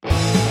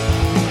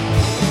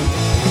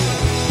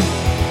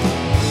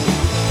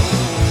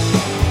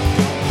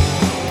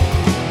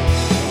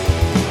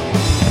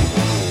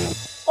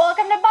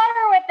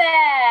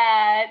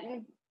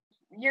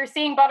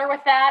seeing butter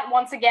with that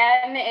once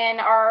again in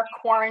our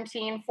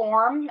quarantine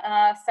form,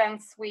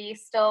 since we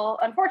still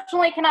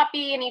unfortunately cannot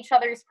be in each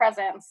other's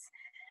presence.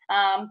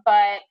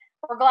 But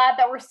we're glad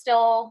that we're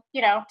still,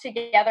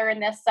 together in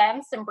this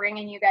sense and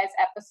bringing you guys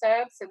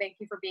episodes. So thank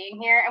you for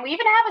being here. And we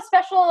even have a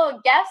special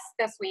guest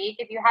this week.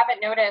 If you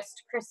haven't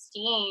noticed,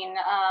 Christine,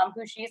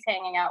 who she's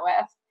hanging out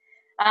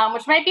with,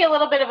 which might be a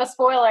little bit of a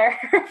spoiler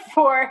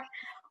for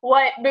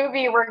what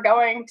movie we're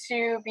going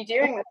to be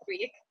doing this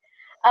week.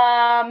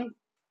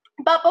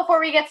 But before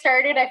we get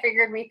started, I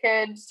figured we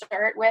could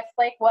start with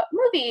what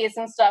movies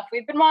and stuff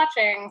we've been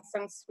watching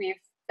since we've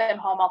been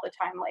home all the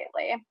time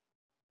lately.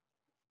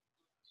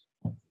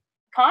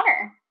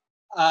 Connor.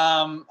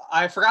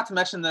 I forgot to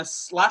mention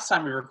this last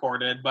time we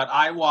recorded, but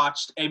I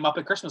watched A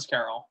Muppet Christmas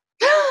Carol.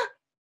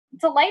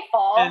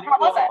 Delightful. How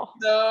was it?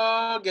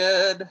 So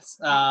good.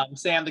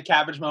 Sam the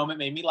Cabbage moment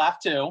made me laugh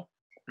too.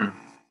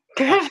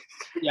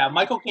 Yeah,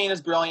 Michael Caine is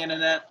brilliant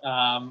in it.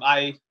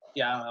 I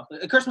don't know.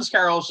 A Christmas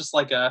Carol is just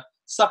like a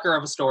sucker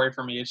of a story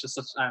for me. It's just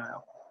I don't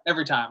know.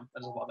 Every time I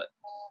just love it.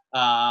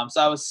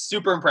 So I was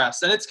super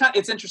impressed, and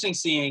it's interesting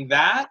seeing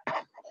that.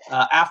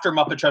 After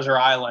Muppet Treasure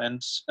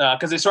Island,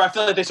 because I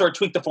feel like they sort of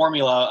tweaked the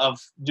formula of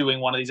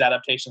doing one of these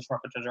adaptations from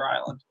Muppet Treasure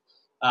Island.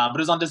 But it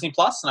was on Disney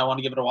Plus, and I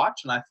wanted to give it a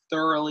watch, and I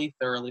thoroughly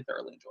enjoyed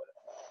it.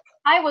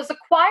 I was a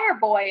choir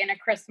boy in A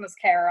Christmas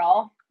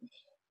Carol.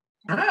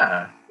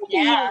 Ah.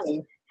 Yeah,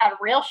 had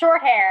real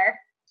short hair.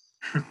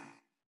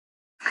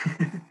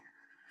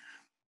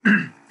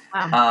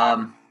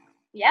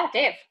 Yeah,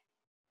 Dave.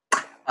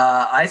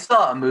 I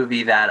saw a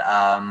movie that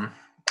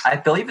I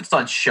believe it's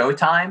on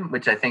Showtime,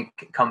 which I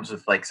think comes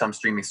with some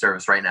streaming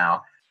service right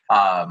now.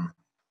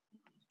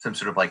 Some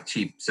sort of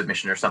cheap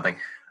submission or something,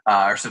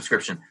 or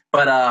subscription.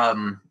 But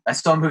I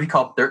saw a movie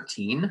called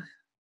 13.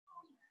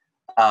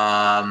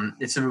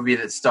 It's a movie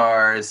that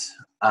stars,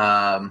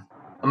 among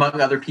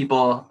other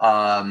people,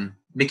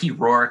 Mickey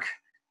Rourke,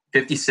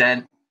 50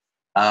 Cent,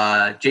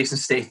 Jason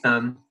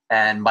Statham,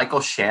 and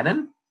Michael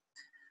Shannon.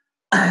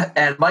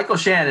 And Michael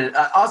Shannon,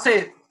 I'll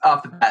say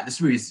off the bat, this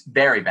movie's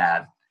very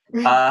bad.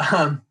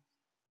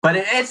 But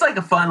it's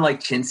a fun,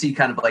 chintzy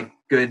kind of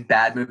good,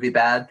 bad movie,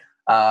 bad.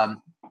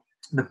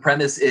 The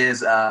premise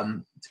is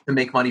to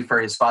make money for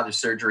his father's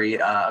surgery.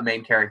 A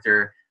main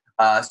character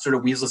sort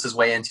of weasels his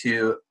way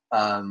into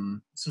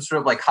some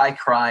sort of high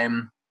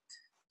crime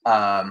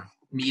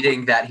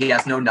meeting that he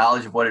has no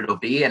knowledge of what it'll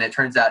be. And it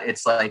turns out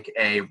it's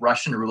a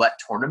Russian roulette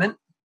tournament.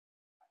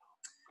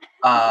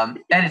 And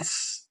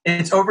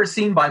it's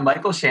overseen by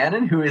Michael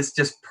Shannon, who is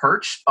just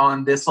perched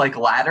on this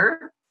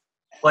ladder.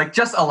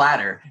 Just a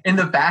ladder in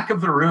the back of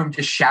the room,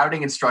 just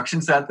shouting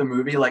instructions at the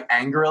movie,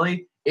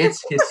 angrily.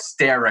 It's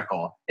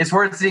hysterical. It's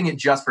worth seeing it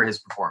just for his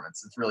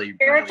performance. It's really,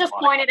 Garrett just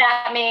pointed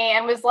at me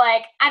and was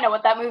like, I know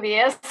what that movie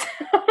is.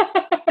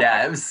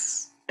 Yeah, it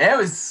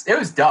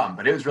was dumb,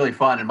 but it was really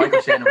fun. And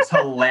Michael Shannon was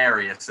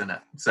hilarious in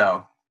it.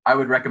 So I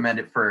would recommend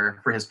it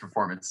for his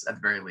performance at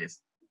the very least.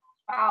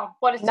 Wow.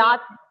 What is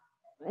not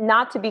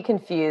to be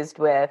confused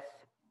with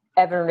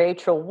Evan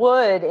Rachel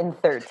Wood in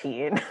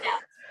 13.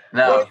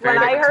 No, when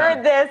I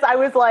heard this, I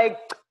was like,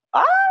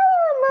 I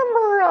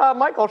remember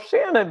Michael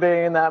Shannon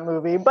being in that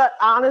movie. But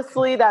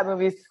honestly, that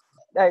movie's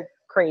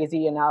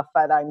crazy enough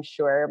that I'm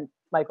sure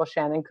Michael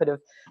Shannon could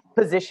have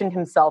positioned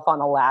himself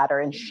on a ladder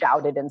and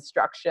shouted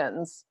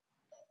instructions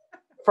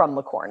from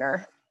the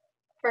corner.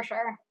 For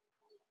sure.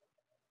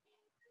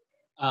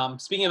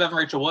 Speaking of Evan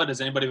Rachel Wood,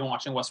 has anybody been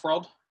watching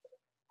Westworld?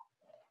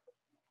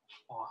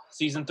 Oh,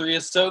 season 3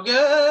 is so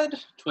good.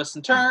 Twists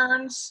and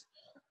turns.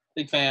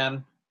 Big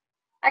fan.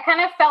 I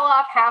kind of fell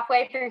off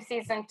halfway through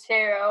season 2,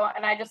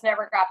 and I just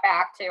never got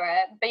back to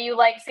it. But you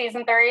like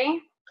season 3?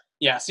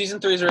 Yeah,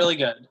 season 3 is really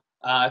good.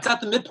 It's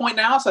at the midpoint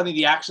now, so I think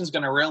the action's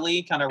going to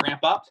really kind of ramp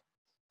up.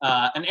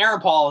 And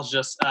Aaron Paul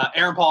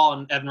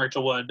and Evan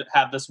Rachel Wood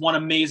have this one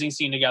amazing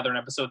scene together in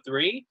episode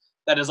 3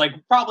 that is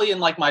probably in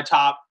my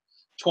top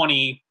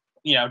 20,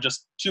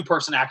 just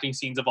 2-person acting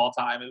scenes of all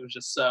time. It was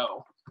just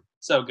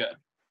so good.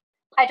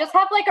 I just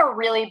have a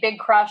really big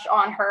crush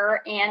on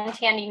her and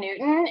Tandy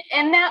Newton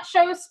in that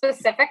show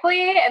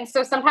specifically. And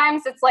so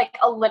sometimes it's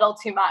a little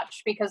too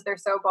much because they're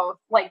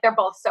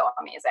both so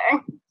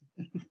amazing.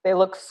 They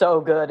look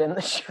so good in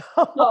the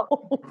show.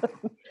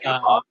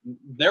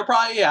 They're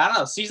probably, I don't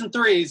know, season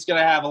 3 is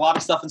going to have a lot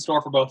of stuff in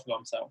store for both of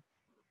them. So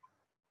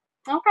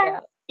okay. Yeah.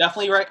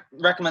 Definitely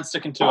recommend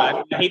sticking to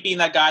it. I hate being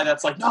that guy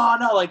that's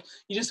no,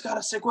 you just got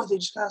to stick with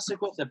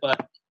it.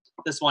 But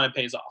this one, it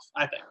pays off,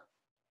 I think.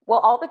 Well,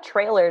 all the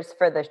trailers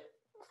for the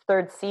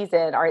 3rd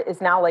season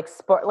is now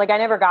I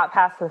never got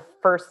past the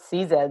 1st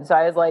season. So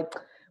I was like,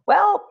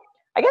 well,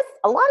 I guess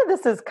a lot of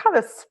this is kind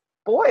of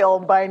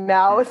spoiled by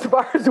now as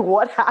far as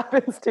what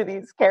happens to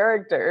these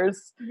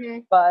characters.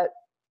 Mm-hmm. But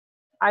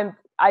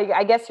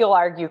I guess you'll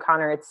argue,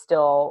 Connor, it's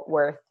still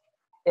worth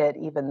it,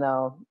 even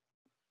though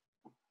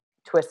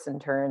twists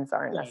and turns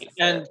aren't necessary.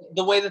 And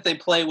the way that they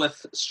play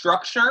with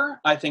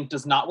structure, I think,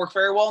 does not work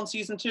very well in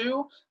season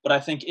 2, but I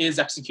think is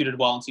executed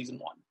well in season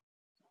 1.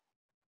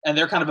 and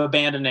they're kind of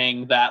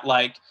abandoning that,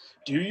 like,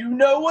 do you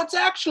know what's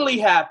actually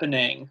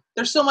happening?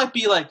 There still might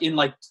be, like, in,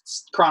 like,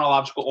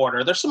 chronological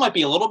order, there still might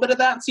be a little bit of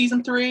that in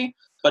season 3,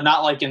 but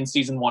not like in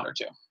season 1 or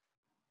 2.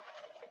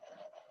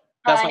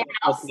 That's anyone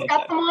else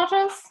got some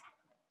watches?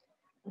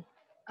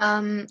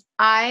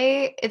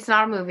 It's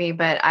not a movie,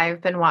 but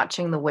I've been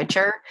watching The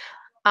Witcher.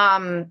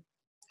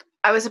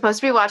 I was supposed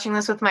to be watching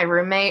this with my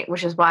roommate,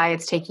 which is why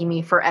it's taking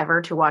me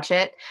forever to watch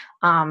it.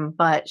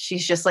 But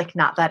she's just like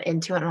not that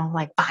into it. And I'm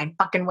like, fine,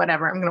 fucking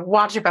whatever. I'm going to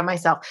watch it by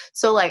myself.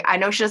 So like, I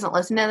know she doesn't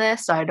listen to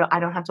this, so I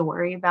don't have to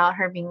worry about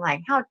her being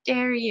like, how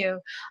dare you?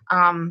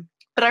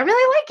 But I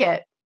really like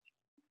it.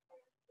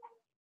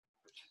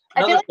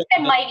 I feel like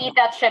I might eat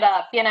that shit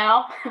up, you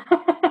know?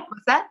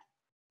 What's that?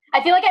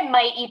 I feel like I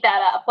might eat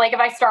that up. Like if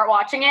I start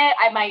watching it,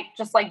 I might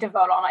just like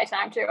devote all my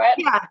time to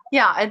it.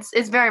 Yeah,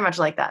 it's very much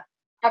like that.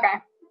 Okay.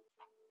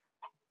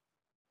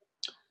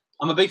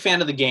 I'm a big fan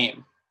of the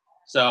game.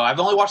 So I've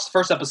only watched the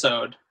first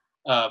episode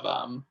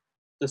of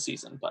this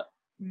season, but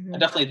I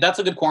definitely, that's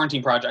a good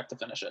quarantine project to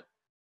finish it.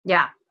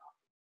 Yeah.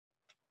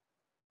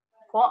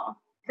 Cool.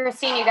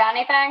 Christine, you got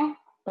anything?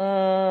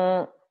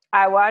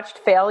 I watched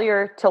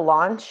Failure to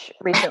Launch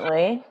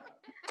recently.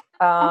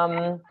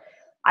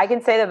 I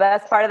can say the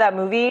best part of that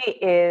movie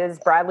is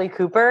Bradley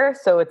Cooper,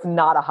 so it's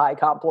not a high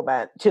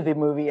compliment to the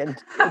movie in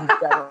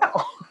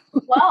general.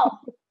 Well,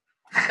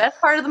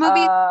 best part of the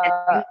movie.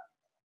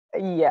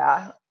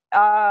 Yeah.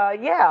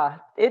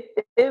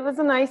 It was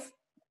a nice,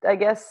 I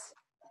guess,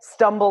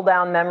 stumble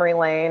down memory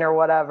lane or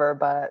whatever,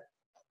 but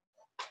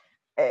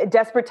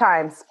desperate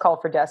times call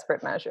for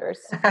desperate measures.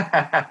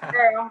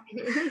 True.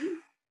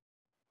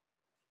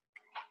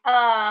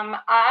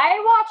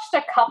 I watched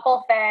a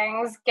couple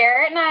things.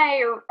 Garrett and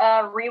I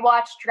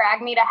rewatched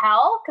Drag Me to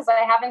Hell because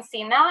I haven't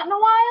seen that in a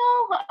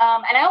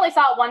while. And I only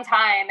saw it one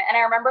time. And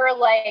I remember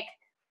like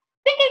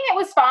thinking it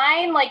was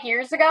fine like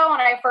years ago when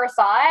I first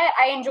saw it.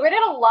 I enjoyed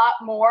it a lot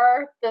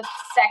more the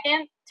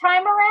second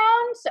time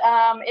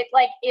around. It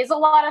like is a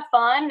lot of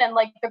fun and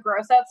like the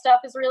gross out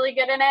stuff is really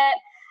good in it.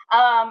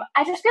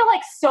 I just feel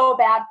like so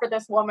bad for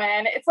this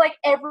woman. It's like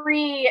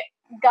every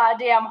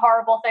goddamn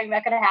horrible thing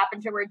that could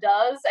happen to her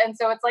does, and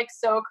so it's like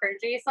so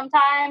cringy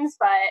sometimes,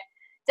 but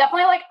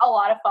definitely like a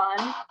lot of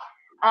fun.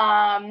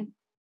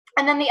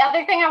 And then the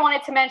other thing I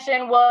wanted to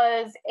mention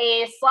was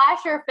a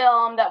slasher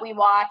film that we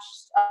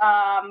watched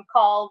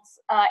called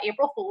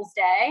April Fool's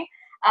Day, which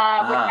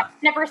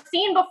I've never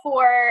seen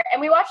before, and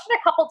we watched it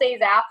a couple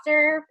days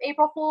after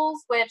April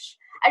Fool's, which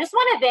I just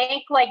want to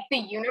thank like the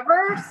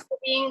universe for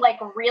being like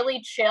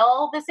really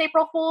chill this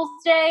April Fool's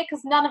Day,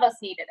 because none of us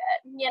needed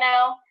it, you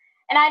know?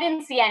 And I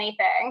didn't see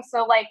anything.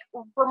 So like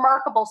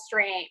remarkable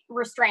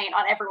restraint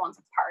on everyone's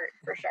part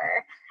for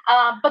sure.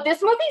 But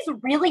this movie's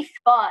really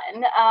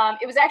fun.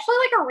 It was actually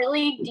like a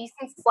really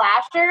decent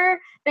slasher.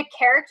 The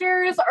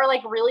characters are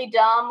like really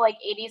dumb, like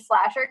 80s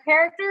slasher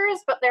characters,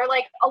 but they're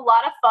like a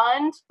lot of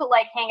fun to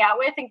like hang out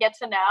with and get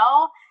to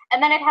know.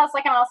 And then it has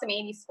like an awesome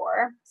 80s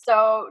score.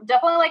 So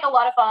definitely like a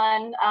lot of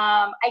fun.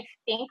 I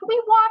think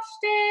we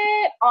watched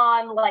it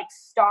on like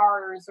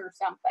Stars or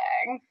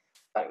something,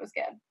 but it was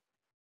good.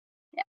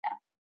 Yeah.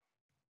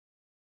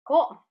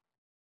 Cool.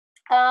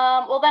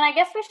 Well, then I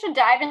guess we should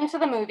dive into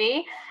the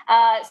movie.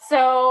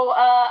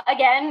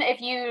 Again,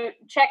 if you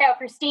check out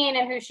Christine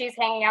and who she's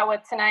hanging out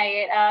with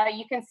tonight,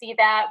 you can see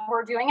that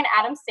we're doing an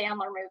Adam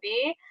Sandler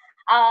movie.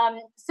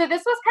 So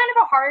this was kind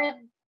of a hard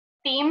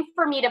theme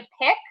for me to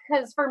pick,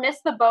 because for Miss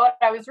the Boat,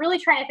 I was really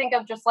trying to think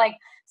of just like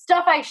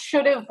stuff I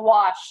should have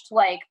watched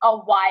like a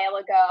while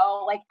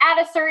ago, like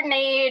at a certain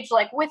age,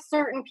 like with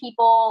certain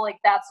people, like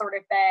that sort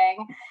of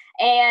thing.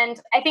 And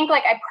I think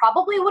like I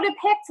probably would have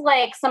picked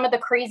like some of the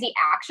crazy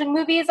action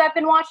movies I've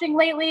been watching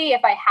lately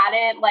if I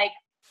hadn't like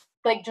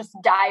just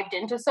dived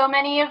into so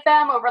many of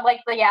them over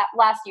like the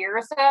last year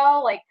or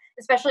so, like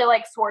especially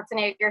like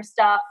Schwarzenegger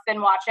stuff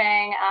and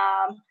watching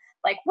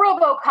like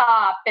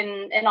RoboCop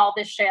and all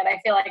this shit. I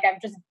feel like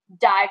I've just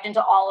dived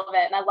into all of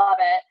it and I love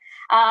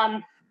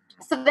it.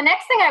 So the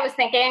next thing I was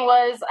thinking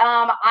was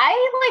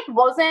I like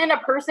wasn't a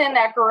person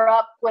that grew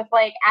up with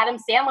like Adam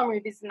Sandler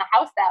movies in the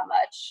house that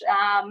much.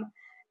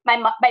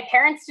 My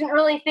parents didn't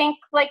really think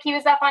like he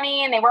was that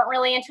funny, and they weren't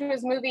really into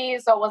his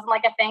movies, so it wasn't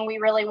like a thing we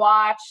really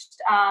watched.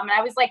 And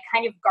I was like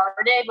kind of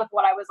guarded with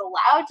what I was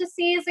allowed to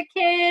see as a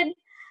kid.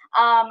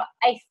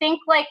 I think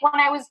like when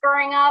I was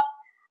growing up,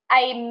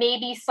 I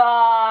maybe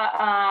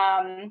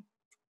saw,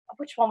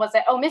 which one was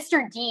it? Oh,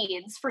 Mr.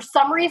 Deeds. For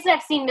some reason,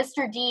 I've seen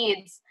Mr.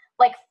 Deeds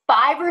like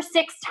 5 or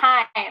 6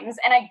 times,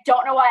 and I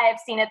don't know why I've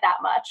seen it that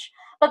much.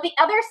 But the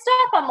other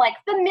stuff I'm like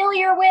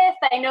familiar with.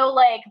 I know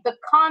like the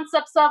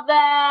concepts of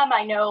them.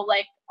 I know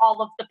like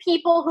all of the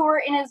people who were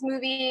in his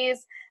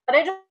movies, but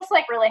I just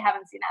like really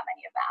haven't seen that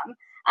many of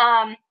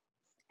them.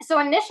 So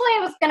initially I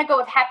was going to go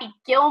with Happy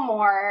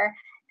Gilmore,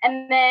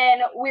 and then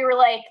we were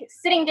like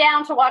sitting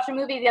down to watch a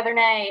movie the other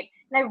night,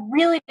 and I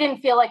really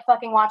didn't feel like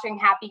fucking watching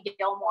Happy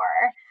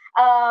Gilmore.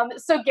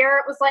 So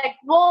Garrett was like,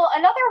 well,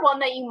 another one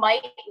that you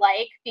might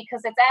like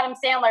because it's Adam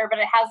Sandler, but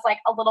it has like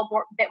a little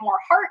bit more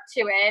heart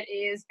to it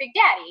is Big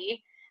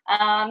Daddy.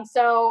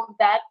 So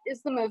that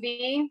is the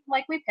movie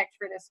like we picked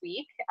for this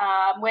week.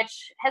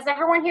 Which, has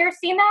everyone here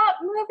seen that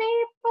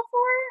movie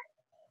before?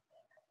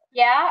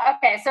 Yeah.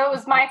 Okay. So it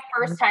was my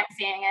first time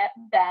seeing it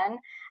then.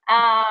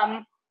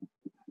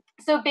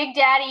 So Big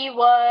Daddy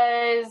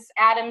was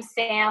Adam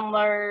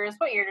Sandler's,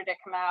 what year did it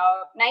come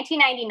out?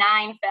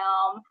 1999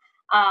 film.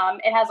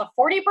 It has a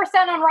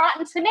 40% on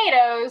Rotten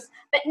Tomatoes,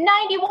 but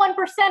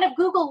 91% of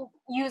Google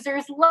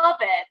users love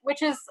it,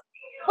 which is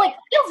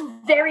feels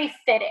very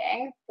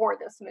fitting for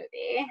this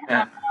movie.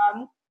 Yeah.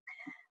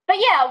 But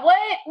yeah, what,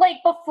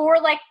 before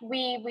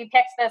we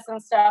picked this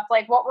and stuff,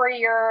 what were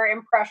your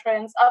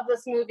impressions of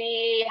this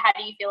movie? How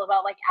do you feel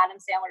about Adam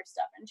Sandler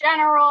stuff in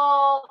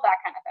general, that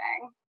kind of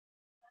thing?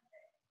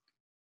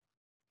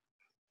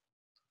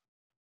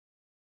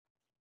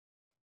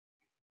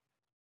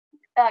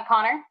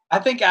 Connor? I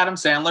think Adam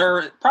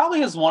Sandler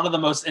probably has one of the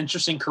most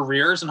interesting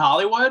careers in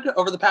Hollywood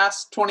over the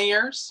past 20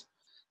 years.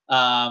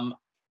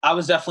 I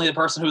was definitely the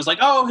person who was like,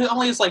 oh,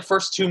 only his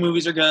first 2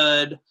 movies are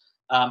good.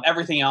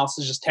 Everything else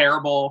is just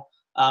terrible.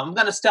 I'm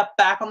going to step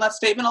back on that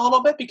statement a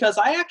little bit because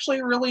I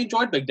actually really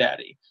enjoyed Big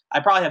Daddy. I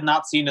probably have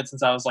not seen it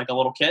since I was a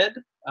little kid,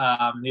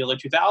 in the early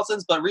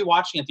 2000s, but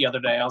rewatching it the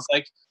other day, I was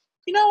like,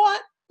 you know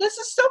what? This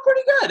is still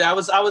pretty good. I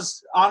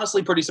was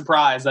honestly pretty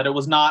surprised that it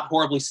was not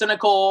horribly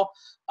cynical,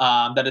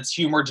 that its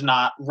humor did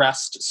not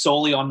rest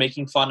solely on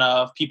making fun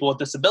of people with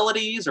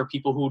disabilities or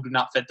people who do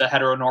not fit the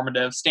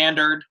heteronormative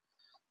standard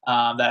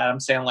that Adam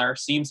Sandler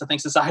seems to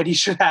think society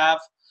should have,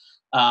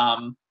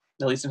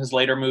 at least in his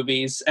later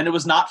movies. And it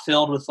was not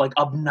filled with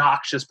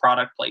obnoxious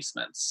product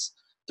placements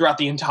throughout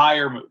the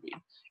entire movie.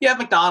 You have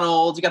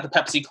McDonald's, you got the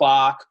Pepsi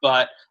clock,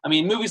 but I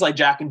mean, movies like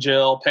Jack and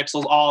Jill,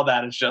 Pixels, all of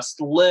that is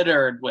just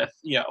littered with,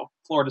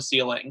 floor to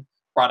ceiling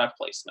product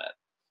placement.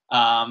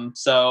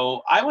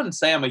 So I wouldn't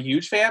say I'm a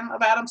huge fan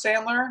of Adam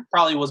Sandler.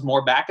 Probably was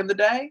more back in the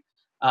day.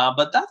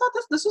 But I thought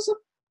this was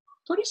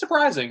pretty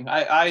surprising.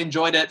 I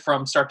enjoyed it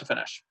from start to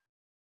finish.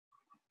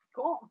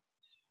 Cool.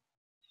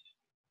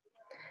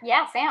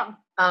 Yeah, Sam.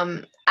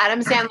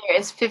 Adam Sandler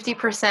is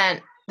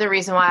 50% the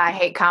reason why I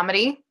hate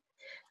comedy.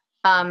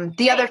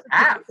 The other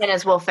 50%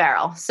 is Will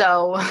Ferrell.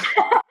 So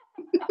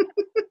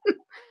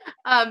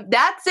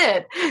that's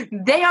it.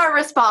 They are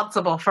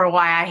responsible for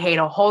why I hate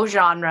a whole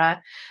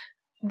genre.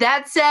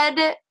 That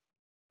said,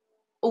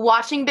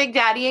 watching Big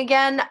Daddy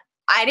again,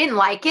 I didn't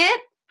like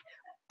it,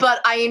 but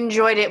I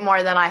enjoyed it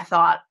more than I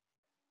thought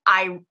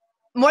I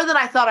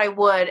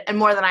would, and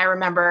more than I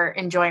remember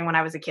enjoying when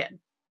I was a kid.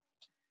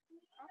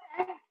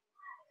 Okay.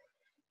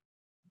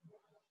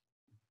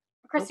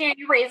 Christine, are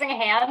you raising a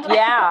hand?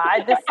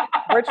 Yeah, this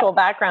virtual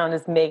background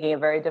is making it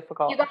very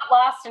difficult. You got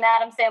lost in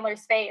Adam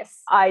Sandler's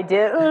face. I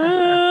did.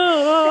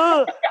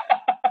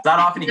 It's not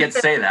often you get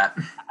to say that.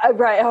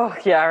 Right. Oh,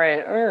 yeah,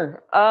 right.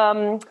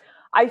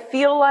 I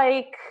feel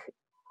like,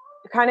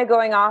 kind of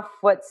going off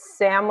what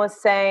Sam was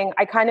saying,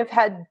 I kind of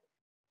had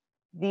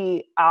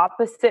the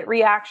opposite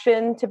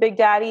reaction to Big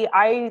Daddy.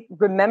 I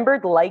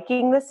remembered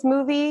liking this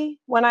movie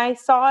when I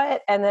saw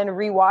it, and then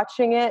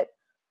rewatching it,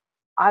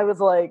 I was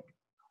like,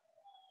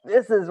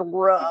 this is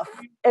rough.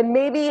 And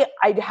maybe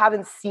I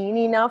haven't seen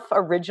enough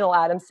original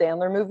Adam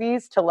Sandler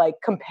movies to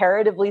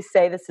comparatively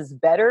say this is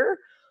better,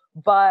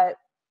 but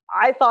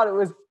I thought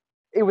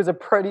it was a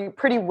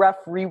pretty rough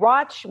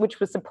rewatch, which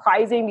was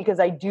surprising because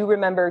I do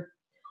remember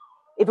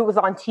if it was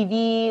on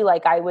TV,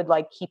 I would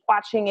keep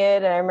watching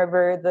it. And I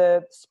remember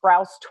the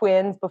Sprouse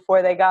twins,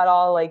 before they got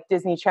all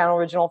Disney Channel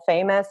original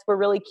famous, were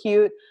really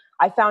cute.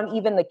 I found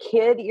even the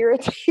kid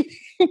irritating,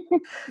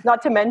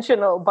 not to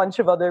mention a bunch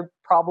of other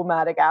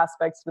problematic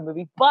aspects of the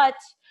movie. But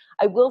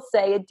I will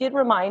say it did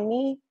remind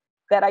me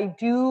that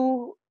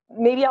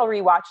maybe I'll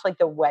rewatch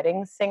The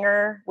Wedding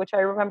Singer, which I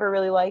remember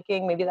really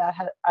liking. Maybe that,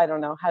 I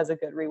don't know, has a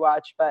good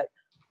rewatch, but.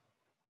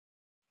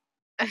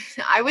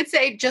 I would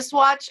say just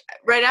watch,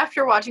 right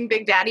after watching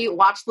Big Daddy,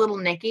 watch Little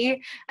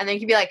Nicky, and then you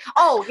can be like,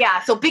 oh yeah,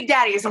 so Big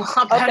Daddy is a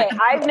lot better. Okay,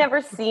 I've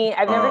never seen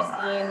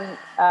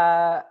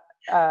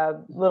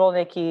Little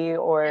Nicky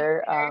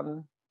or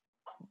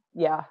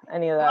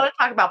any of that. I want to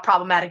talk about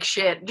problematic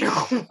shit.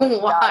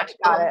 Watch.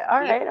 Got it. All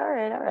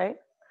right.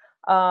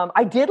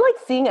 I did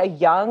seeing a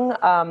young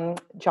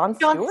Jon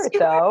Stewart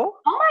though.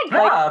 Oh my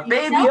god,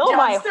 baby, feel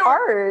my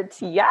heart.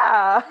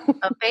 Yeah,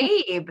 a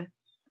babe,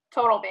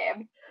 total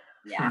babe.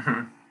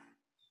 Yeah.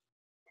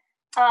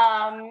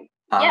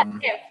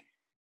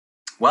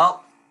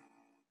 Well,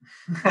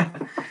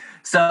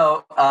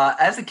 so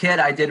as a kid,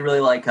 I did really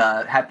like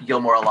Happy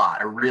Gilmore a lot.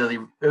 It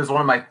was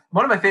one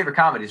of my favorite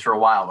comedies for a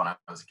while when I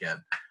was a kid.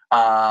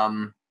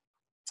 And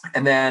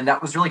then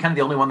that was really kind of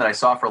the only one that I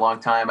saw for a long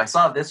time. I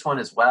saw this one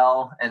as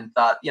well and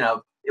thought,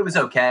 it was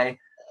okay.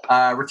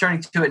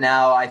 Returning to it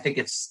now, I think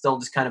it's still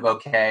just kind of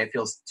okay. It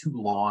feels too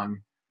long.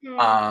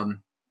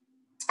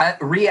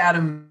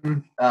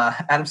 Adam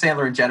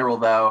Sandler in general,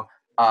 though,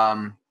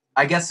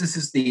 I guess this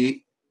is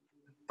the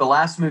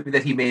last movie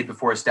that he made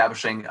before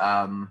establishing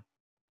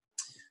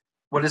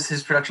what is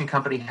his production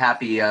company?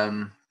 Happy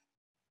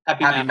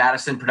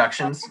Madison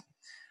Productions,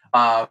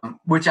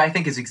 which I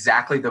think is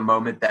exactly the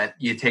moment that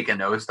you take a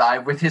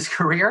nosedive with his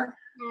career.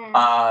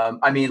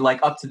 I mean, like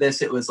up to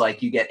this, it was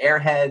like you get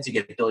Airheads, you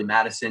get Billy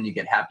Madison, you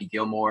get Happy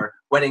Gilmore,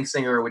 Wedding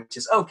Singer, which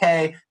is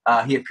okay.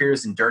 He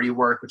appears in Dirty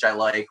Work, which I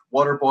like,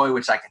 Waterboy,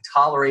 which I can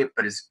tolerate,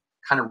 but is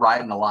kind of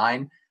riding the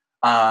line.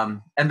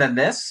 And then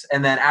this,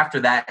 and then after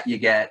that, you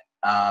get,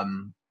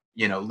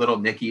 Little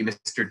Nicky,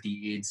 Mr.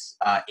 Deeds,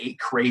 8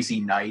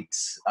 Crazy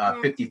Nights,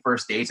 50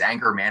 First Dates,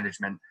 Anger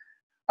Management.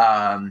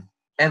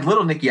 And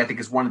Little Nicky, I think,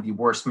 is one of the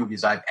worst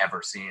movies I've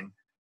ever seen.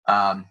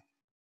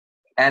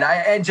 And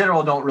I, in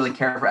general, don't really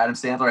care for Adam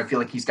Sandler. I feel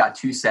like he's got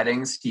 2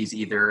 settings. He's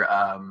either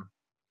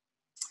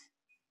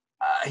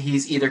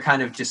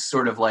kind of just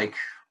sort of like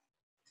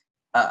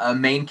a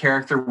main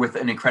character with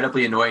an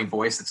incredibly annoying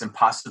voice that's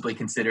impossibly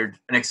considered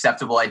an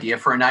acceptable idea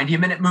for a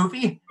 90-minute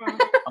movie.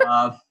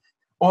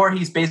 Or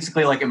he's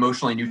basically like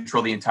emotionally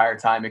neutral the entire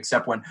time,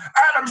 except when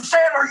Adam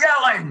Sandler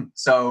yelling.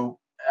 So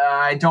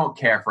I don't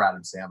care for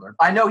Adam Sandler.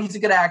 I know he's a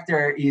good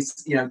actor. He's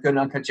good in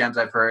Uncut Gems,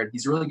 I've heard.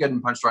 He's really good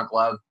in Punch Drunk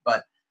Love,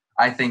 but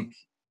I think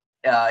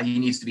he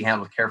needs to be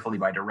handled carefully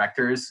by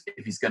directors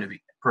if he's going to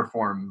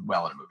perform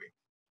well in a movie.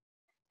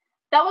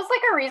 That was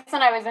like a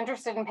reason I was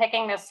interested in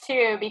picking this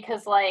too,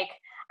 because like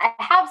I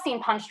have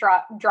seen Punch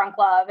Drunk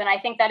Love, and I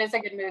think that is a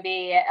good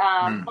movie.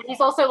 But he's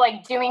also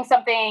like doing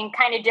something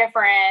kind of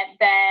different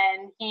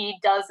than he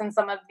does in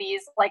some of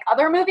these like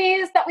other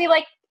movies that we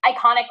like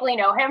iconically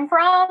know him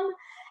from.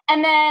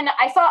 And then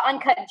I saw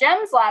Uncut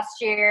Gems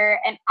last year,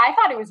 and I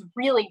thought it was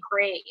really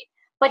great.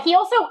 But he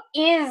also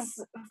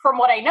is, from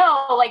what I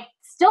know, like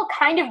still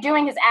kind of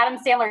doing his Adam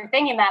Sandler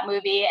thing in that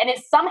movie, and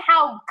is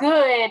somehow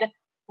good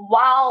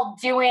while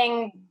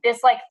doing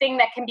this like thing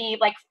that can be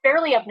like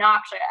fairly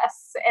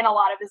obnoxious in a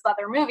lot of his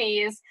other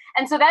movies.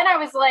 And so then I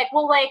was like,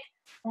 well, like,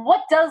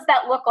 what does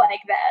that look like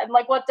then?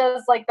 Like, what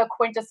does like the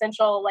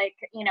quintessential, like,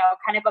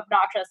 kind of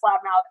obnoxious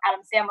loudmouth Adam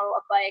Sandler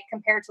look like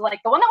compared to like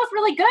the one that was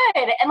really good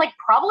and like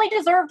probably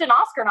deserved an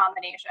Oscar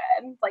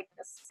nomination like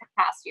this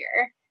past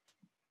year?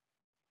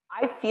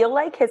 I feel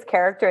like his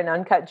character in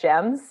Uncut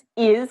Gems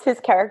is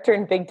his character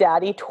in Big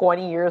Daddy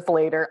 20 years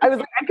later. I was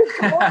like, I could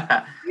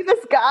totally see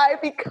this guy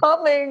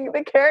becoming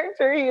the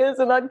character he is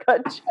in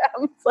Uncut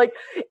Gems. Like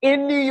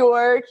in New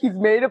York, he's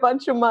made a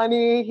bunch of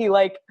money. He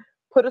like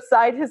put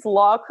aside his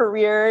law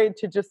career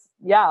to just,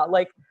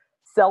 like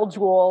sell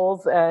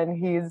jewels. And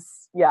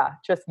he's,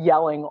 just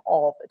yelling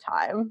all the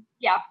time.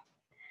 Yeah.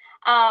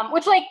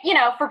 Which, like,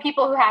 for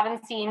people who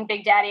haven't seen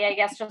Big Daddy, I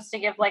guess just to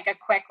give like a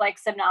quick like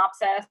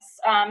synopsis.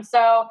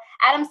 So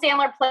Adam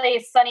Sandler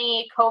plays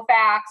Sonny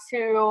Koufax,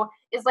 who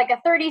is like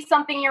a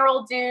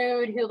 30-something-year-old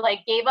dude who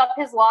like gave up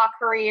his law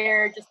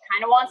career, just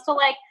kind of wants to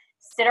like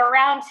sit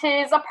around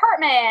his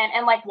apartment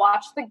and like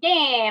watch the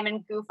game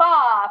and goof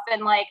off,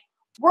 and like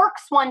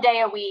works one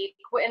day a week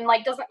and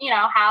like doesn't,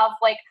 have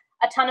like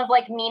a ton of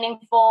like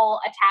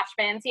meaningful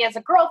attachments. He has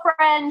a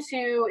girlfriend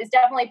who is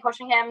definitely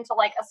pushing him to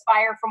like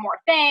aspire for more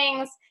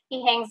things.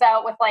 He hangs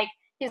out with like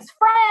his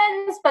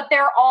friends, but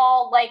they're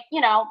all like,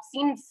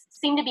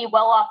 seem to be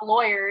well-off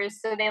lawyers.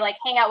 So they like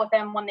hang out with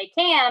him when they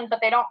can, but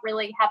they don't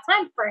really have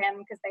time for him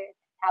because they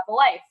have a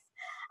life.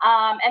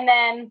 And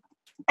then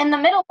in the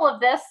middle of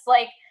this,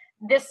 like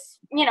this,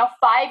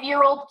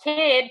 5-year-old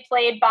kid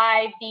played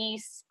by the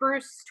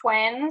Spruce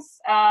twins,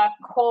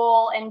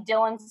 Cole and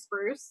Dylan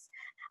Spruce,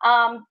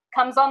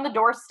 comes on the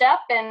doorstep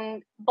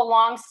and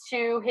belongs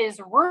to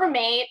his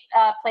roommate,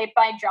 played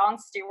by Jon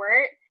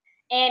Stewart.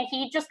 And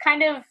he just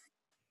kind of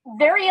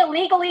very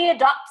illegally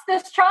adopts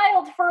this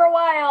child for a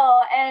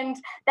while. And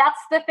that's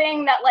the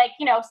thing that like,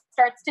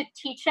 starts to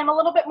teach him a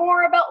little bit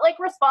more about like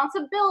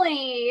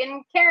responsibility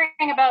and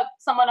caring about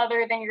someone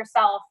other than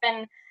yourself,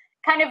 and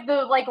kind of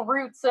the like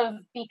roots of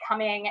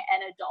becoming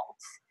an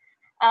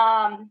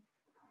adult.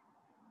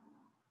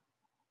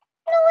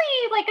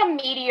 Like a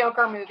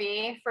mediocre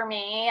movie for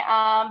me,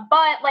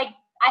 but like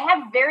I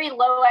have very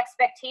low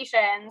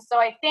expectations, so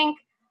I think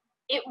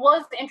it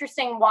was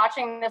interesting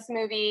watching this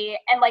movie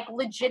and like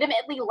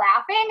legitimately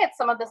laughing at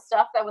some of the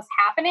stuff that was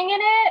happening in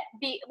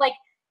it.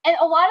 And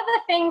a lot of the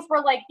things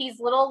were like these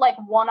little like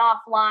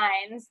one-off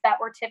lines that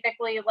were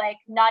typically like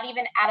not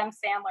even Adam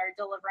Sandler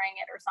delivering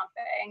it or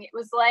something. It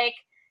was like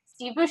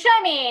Steve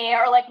Buscemi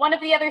or like one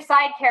of the other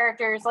side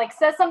characters like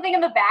says something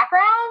in the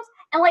background,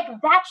 and like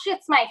that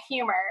shit's my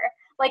humor.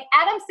 Like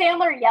Adam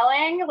Sandler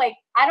yelling, like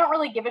I don't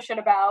really give a shit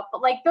about,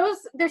 but like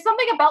there's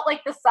something about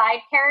like the side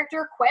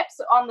character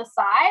quips on the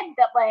side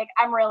that like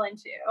I'm real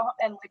into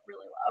and like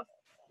really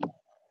love.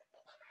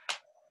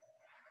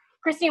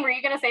 Christine, were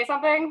you gonna say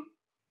something?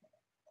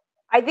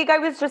 I think I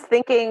was just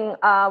thinking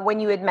when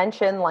you had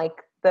mentioned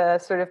like the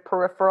sort of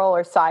peripheral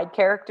or side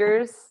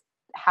characters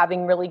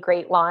having really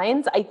great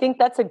lines, I think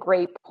that's a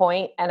great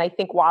point. And I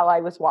think while I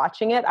was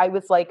watching it, I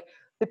was like,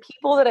 the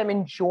people that I'm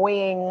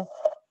enjoying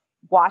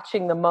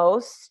watching the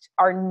most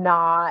are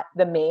not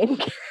the main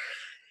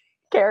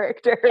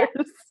characters.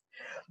 Yeah.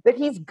 That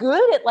he's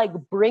good at like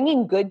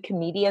bringing good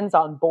comedians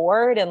on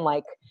board and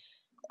like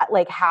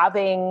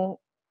having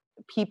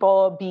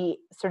people be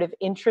sort of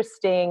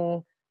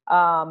interesting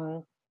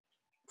side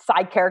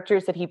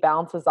characters that he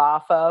bounces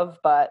off of.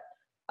 But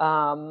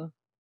I'm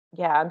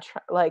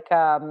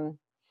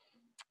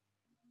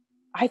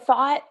I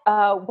thought,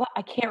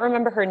 I can't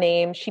remember her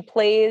name. She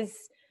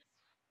plays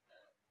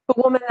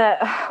the woman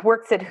that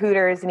works at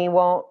Hooters, and he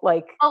won't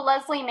like. Oh,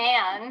 Leslie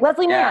Mann.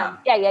 Leslie Mann.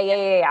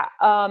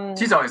 Yeah.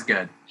 She's always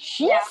good.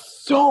 She's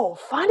so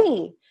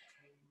funny,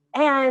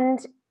 and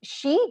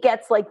she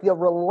gets like the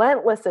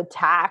relentless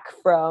attack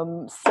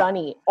from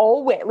Sonny.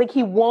 Always, like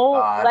he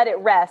won't let it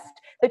rest.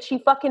 That she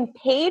fucking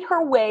paid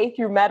her way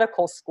through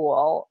medical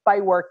school by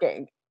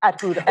working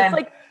at Hooters.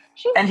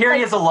 And here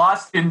he is, a law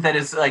student that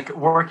is like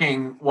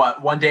working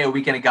one day a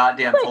week in a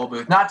goddamn toll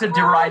booth. Not to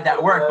deride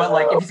that work, but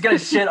like if he's gonna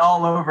shit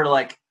all over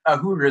like a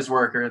Hooters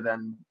worker,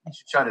 then he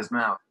should shut his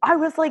mouth. I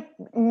was like,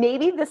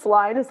 maybe this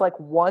line is like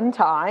one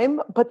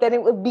time, but then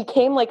it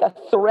became like a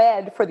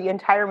thread for the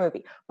entire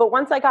movie. But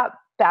once I got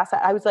past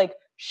that, I was like,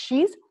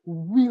 she's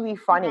really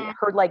funny. Mm-hmm.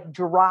 Her like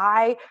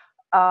dry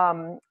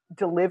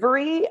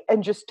delivery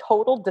and just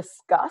total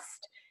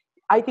disgust.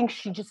 I think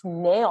she just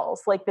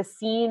nails like the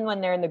scene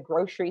when they're in the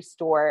grocery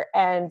store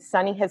and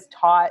Sonny has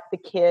taught the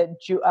kid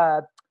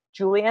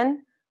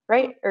Julian,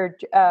 right? Or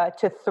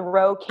to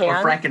throw cans.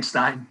 Or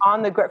Frankenstein.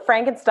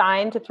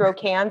 Frankenstein to throw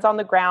cans on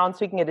the ground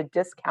so he can get a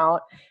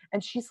discount.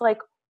 And she's like,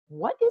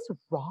 what is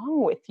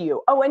wrong with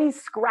you? Oh, and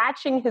he's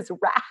scratching his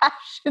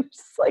rash. And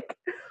just like,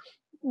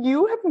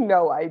 you have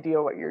no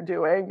idea what you're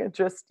doing. It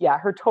just,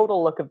 her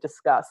total look of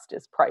disgust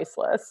is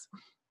priceless.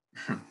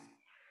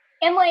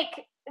 And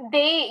like,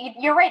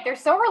 you're right, they're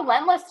so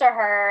relentless to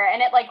her,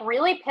 and it like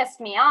really pissed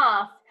me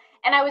off.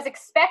 And I was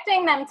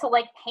expecting them to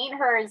like paint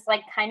her as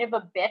like kind of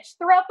a bitch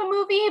throughout the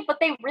movie, but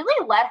they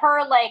really let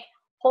her like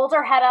hold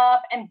her head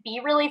up and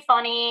be really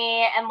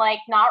funny and like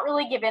not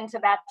really give into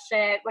that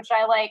shit, which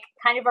I like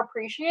kind of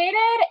appreciated.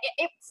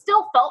 It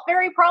still felt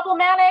very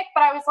problematic,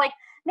 but I was like,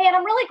 man,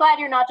 I'm really glad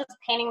you're not just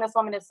painting this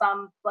woman as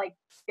some like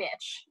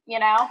bitch, you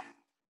know?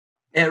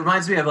 It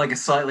reminds me of like a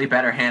slightly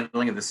better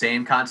handling of the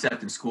same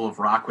concept in School of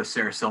Rock with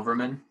Sarah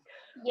Silverman.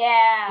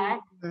 Yeah.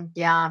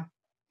 Yeah.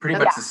 Pretty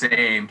much the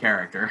same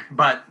character,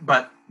 but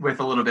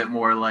with a little bit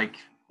more like,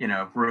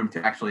 room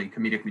to actually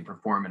comedically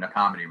perform in a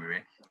comedy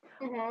movie.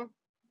 Mm-hmm.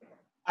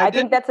 I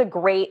think that's a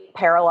great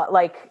parallel.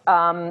 Like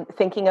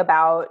thinking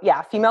about,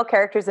 female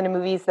characters in the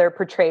movies, they're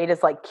portrayed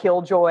as like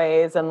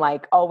killjoys and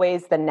like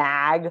always the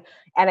nag.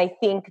 And I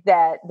think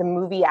that the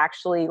movie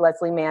actually,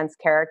 Leslie Mann's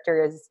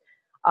character is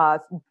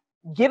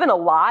given a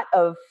lot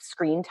of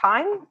screen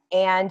time.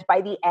 And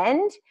by the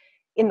end,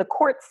 in the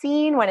court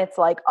scene, when it's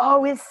like,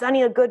 oh, is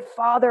Sonny a good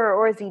father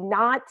or is he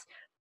not?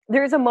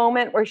 There's a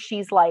moment where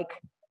she's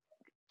like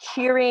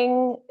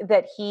cheering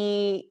that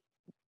he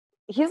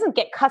doesn't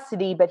get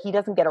custody, but he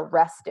doesn't get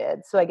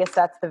arrested. So I guess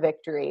that's the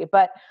victory.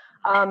 But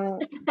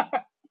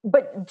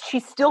she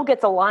still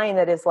gets a line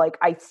that is like,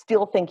 I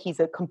still think he's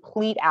a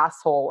complete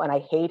asshole and I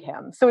hate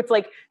him. So it's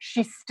like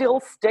she still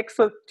sticks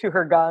to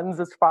her guns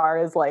as far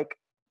as like,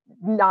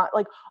 not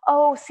like,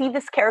 oh, see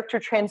this character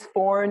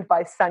transformed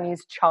by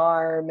Sonny's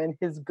charm and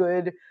his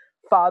good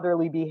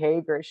fatherly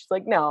behavior. She's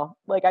like, no,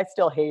 like I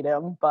still hate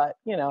him, but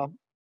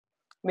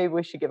maybe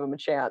we should give him a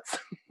chance.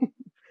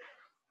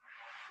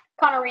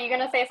 Connor, were you going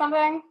to say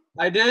something?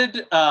 I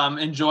did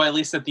enjoy, at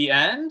least at the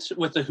end,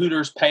 with the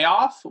Hooters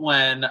payoff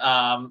when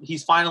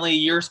he's finally,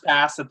 years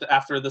past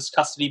after this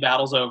custody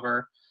battle's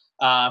over.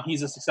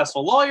 He's a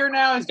successful lawyer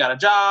now. He's got a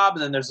job.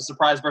 And then there's a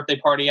surprise birthday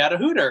party at a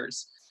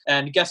Hooters.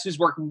 And guess who's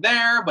working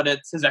there? But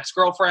it's his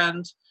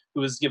ex-girlfriend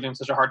who was giving him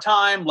such a hard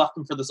time, left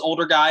him for this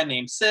older guy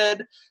named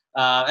Sid.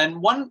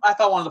 And I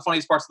thought one of the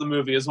funniest parts of the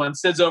movie is when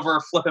Sid's over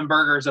flipping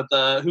burgers at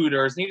the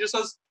Hooters. And he just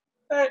says,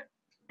 hey,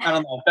 I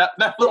don't know.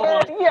 That little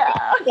one.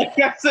 Yeah.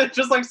 That's it,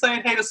 just like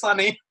saying hey to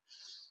Sonny. It's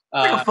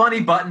like a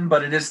funny button,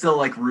 but it is still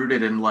like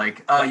rooted in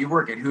like, oh, you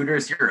work at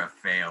Hooters, you're a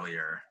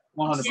failure.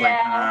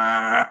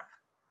 100%.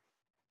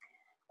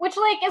 Which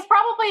like is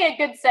probably a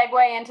good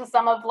segue into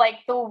some of like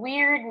the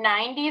weird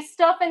 90s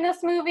stuff in this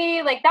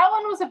movie. Like that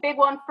one was a big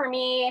one for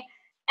me.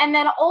 And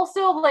then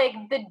also like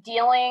the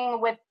dealing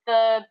with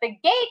the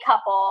gay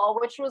couple,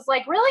 which was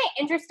like really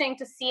interesting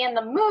to see in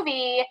the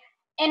movie.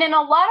 And in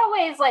a lot of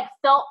ways like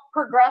felt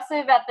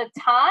progressive at the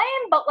time,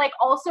 but like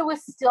also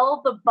was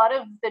still the butt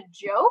of the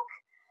joke.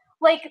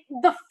 Like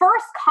the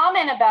first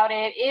comment about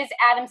it is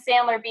Adam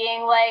Sandler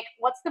being like,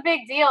 what's the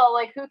big deal?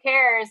 Like, who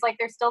cares? Like,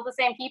 they're still the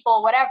same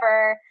people,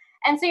 whatever.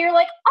 And so you're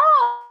like,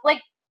 oh,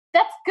 like,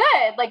 that's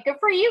good. Like, good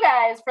for you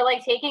guys for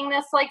like taking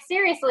this like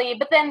seriously.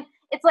 But then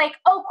it's like,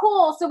 oh,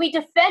 cool. So we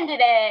defended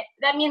it.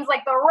 That means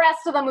like the rest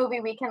of the movie,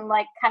 we can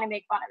like kind of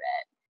make fun of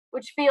it,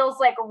 which feels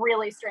like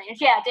really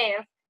strange. Yeah, Dave.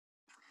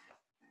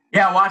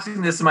 Yeah,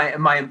 watching this,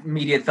 my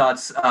immediate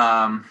thoughts,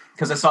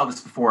 because I saw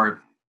this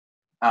before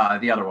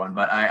the other one,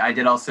 but I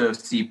did also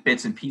see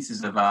bits and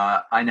pieces of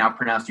I Now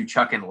Pronounce You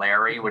Chuck and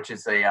Larry, which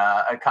is a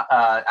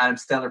Adam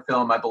Sandler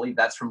film. I believe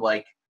that's from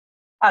like,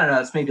 I don't know,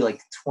 it's maybe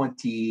like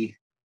 20...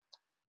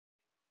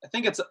 I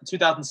think it's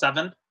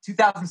 2007.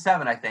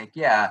 2007, I think,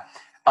 yeah.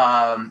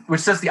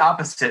 Which says the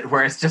opposite,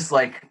 where it's just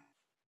like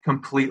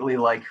completely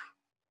like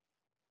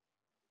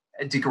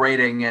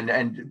degrading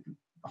and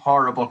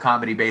horrible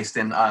comedy based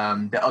in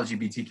the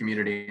LGBT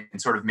community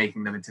and sort of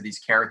making them into these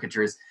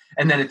caricatures.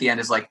 And then at the end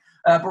is like,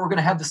 but we're going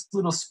to have this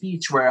little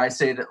speech where I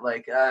say that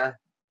like,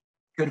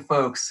 good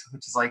folks,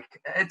 which is like,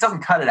 it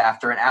doesn't cut it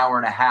after an hour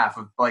and a half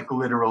of like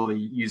literally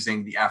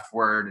using the F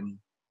word and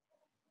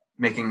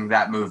making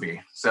that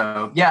movie.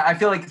 So yeah, I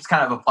feel like it's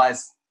kind of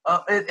applies.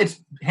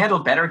 It's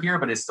handled better here,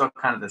 but it's still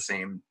kind of the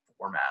same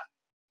format,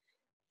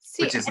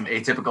 which isn't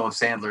atypical of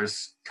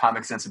Sandler's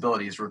comic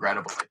sensibilities,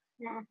 regrettably.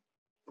 Yeah.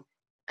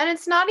 And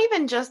it's not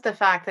even just the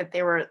fact that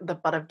they were the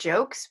butt of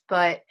jokes,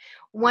 but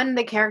when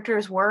the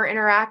characters were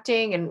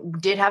interacting and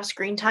did have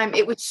screen time,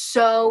 it was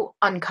so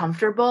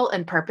uncomfortable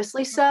and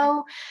purposely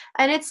so.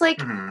 And it's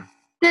like,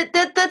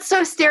 that's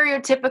so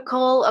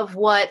stereotypical of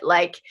what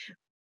like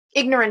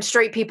ignorant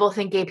straight people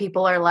think gay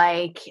people are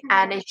like.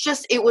 And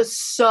it was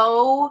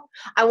so,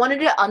 I wanted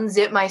to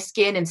unzip my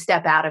skin and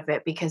step out of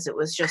it because it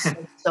was just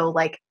so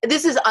like,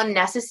 this is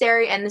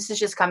unnecessary. And this is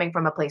just coming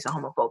from a place of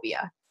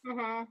homophobia.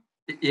 Mm-hmm.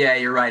 Yeah,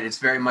 you're right. It's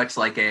very much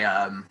like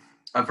a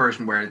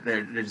version where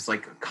they're just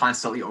like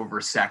constantly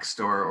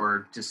oversexed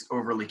or just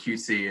overly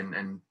cutesy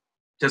and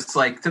just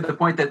like to the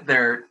point that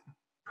their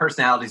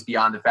personalities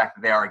beyond the fact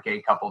that they are a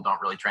gay couple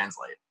don't really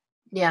translate.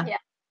 Yeah.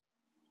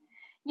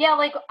 Yeah,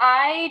 like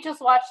I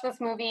just watched this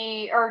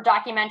movie or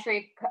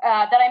documentary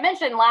that I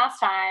mentioned last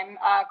time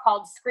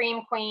called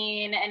Scream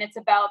Queen, and it's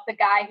about the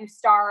guy who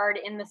starred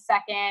in the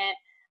second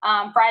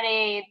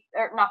Nightmare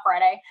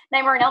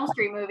on Elm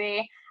Street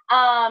movie.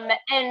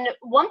 And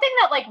one thing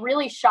that like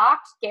really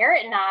shocked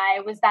Garrett and I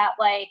was that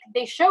like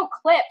they show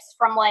clips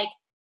from like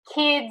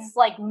kids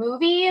like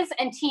movies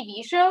and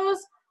TV shows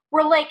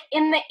where like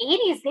in the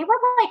 80s they were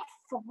like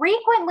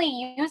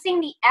frequently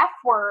using the F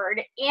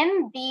word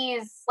in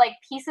these like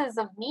pieces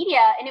of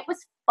media, and it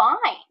was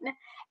fine.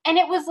 And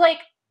it was like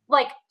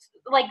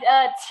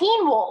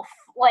Teen Wolf,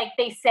 like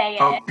they say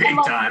it. Oh, big and,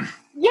 like, time.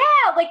 Yeah,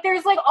 like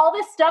there's like all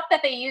this stuff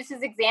that they use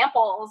as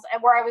examples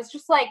and where I was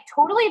just like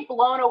totally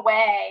blown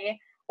away,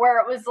 where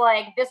it was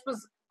like, this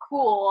was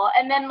cool.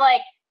 And then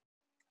like,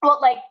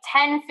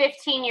 10,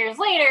 15 years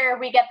later,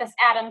 we get this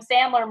Adam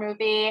Sandler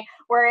movie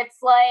where it's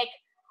like,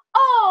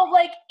 oh,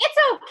 like, it's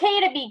okay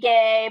to be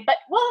gay, but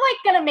we're like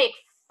gonna make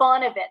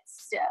fun of it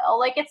still.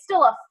 Like, it's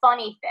still a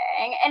funny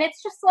thing. And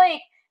it's just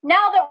like,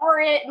 now that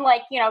we're in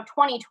like,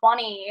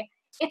 2020,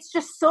 it's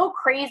just so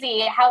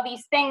crazy how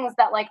these things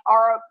that like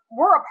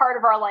were a part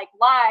of our like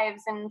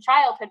lives and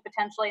childhood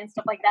potentially and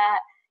stuff like that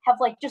have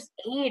like just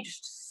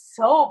aged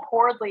so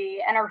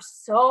poorly and are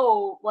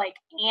so like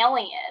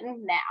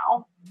alien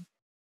now.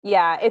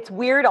 Yeah, it's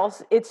weird.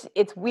 Also,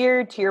 it's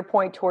weird to your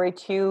point, Tori,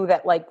 too,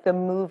 that like the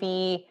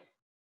movie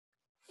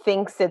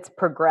thinks it's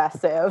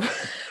progressive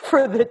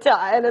for the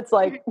time, and it's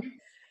like,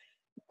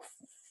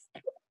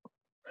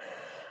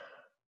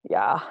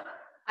 yeah,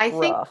 I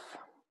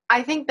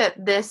think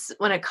that this,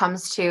 when it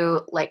comes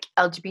to like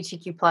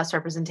LGBTQ plus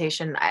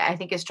representation, I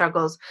think it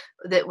struggles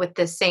with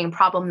the same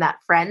problem that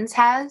Friends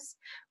has,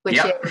 which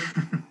is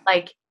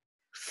like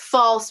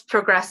false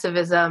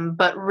progressivism,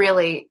 but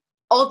really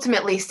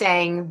ultimately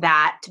saying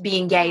that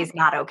being gay is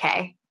not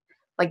okay.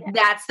 Like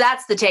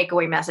that's the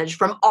takeaway message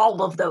from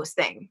all of those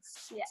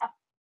things. Yeah.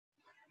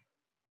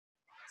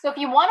 So if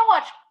you want to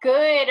watch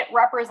good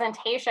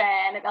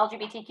representation of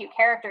LGBTQ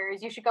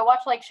characters, you should go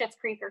watch like Schitt's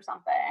Creek or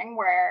something,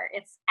 where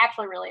it's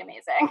actually really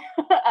amazing,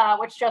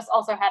 which just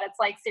also had its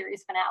like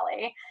series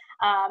finale.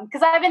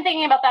 Because I've been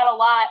thinking about that a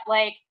lot,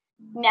 like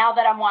now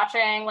that I'm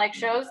watching like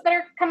shows that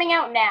are coming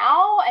out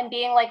now and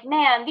being like,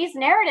 man, these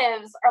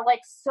narratives are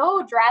like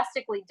so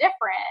drastically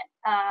different.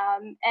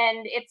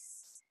 And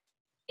it's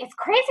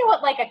crazy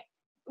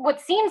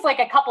what seems like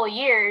a couple of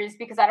years,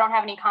 because I don't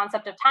have any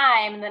concept of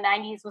time, and the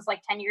 90s was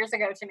like 10 years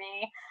ago to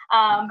me.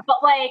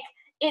 But like,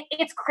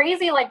 it's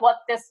crazy like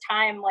what this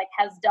time like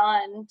has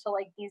done to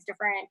like these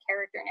different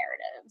character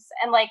narratives.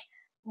 And like,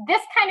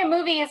 this kind of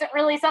movie isn't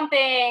really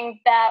something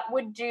that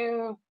would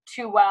do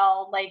too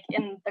well, like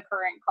in the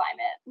current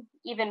climate,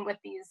 even with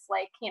these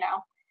like,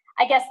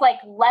 I guess like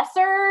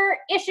lesser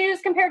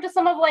issues compared to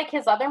some of like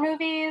his other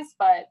movies,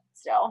 but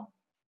still.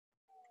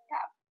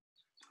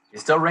 He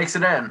still rakes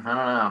it in. I don't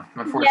know.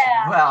 Unfortunately,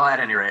 well, at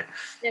any rate,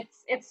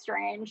 it's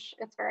strange.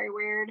 It's very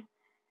weird.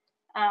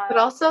 But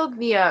also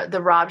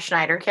the Rob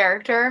Schneider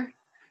character.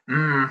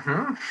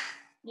 Mm-hmm.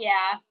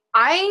 Yeah,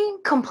 I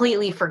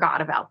completely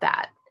forgot about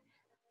that,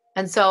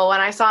 and so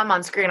when I saw him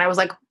on screen, I was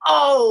like,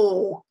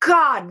 "Oh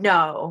God,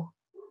 no!"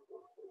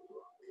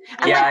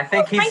 And yeah, like, I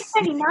think he's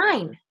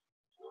 1999.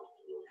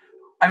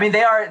 I mean,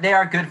 they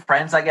are good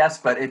friends, I guess,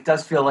 but it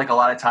does feel like a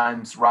lot of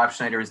times Rob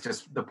Schneider is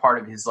just the part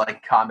of his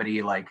like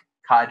comedy, like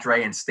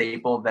cadre and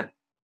staple that,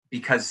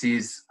 because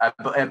he's I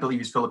believe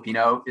he's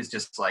Filipino, is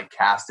just like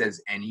cast as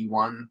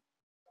anyone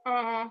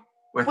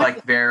with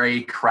like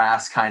very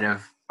crass kind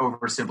of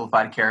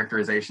oversimplified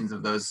characterizations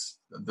of those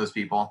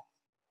people.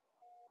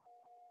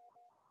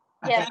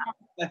 Yeah.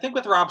 I think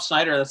with Rob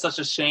Schneider, that's such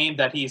a shame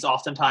that he's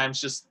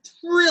oftentimes just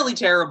really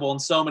terrible in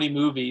so many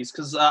movies,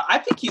 because I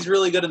think he's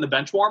really good in The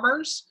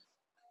Benchwarmers.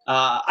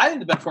 I think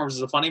The Bent Forms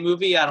is a funny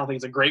movie. I don't think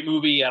it's a great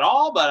movie at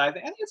all, but I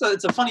think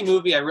it's a funny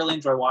movie. I really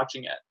enjoy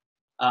watching it.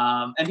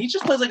 And he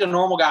just plays like a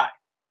normal guy.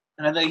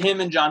 And I think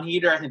him and John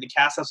Heder, I think the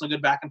cast have some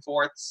good back and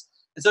forths.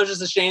 And so it's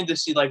just a shame to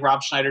see like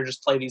Rob Schneider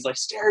just play these like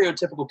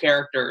stereotypical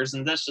characters,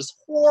 and that's just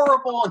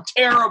horrible and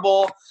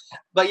terrible.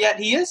 But yet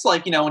he is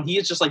like, when he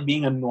is just like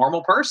being a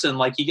normal person,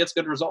 like he gets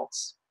good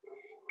results.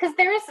 Because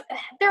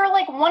there are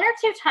like one or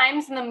two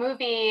times in the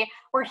movie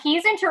where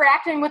he's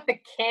interacting with the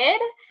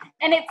kid,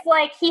 and it's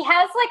like he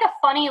has like a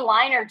funny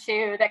line or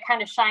two that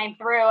kind of shine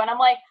through, and I'm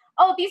like,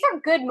 oh, these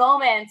are good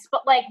moments,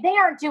 but like they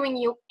aren't doing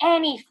you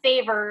any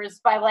favors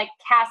by like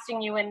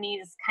casting you in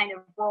these kind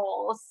of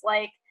roles.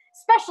 Like,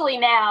 especially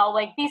now,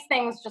 like these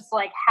things just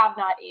like have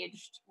not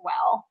aged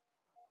well.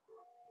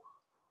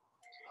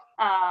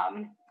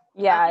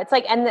 Yeah, it's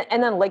like, and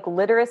then like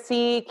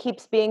literacy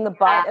keeps being the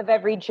butt of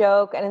every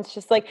joke, and it's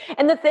just like,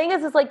 and the thing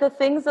is like the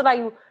things that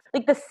I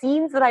like, the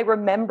scenes that I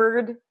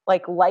remembered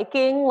like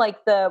liking, like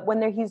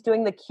when he's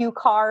doing the cue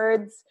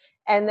cards,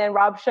 and then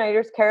Rob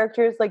Schneider's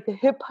character is like the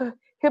hip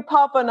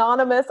hop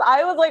anonymous.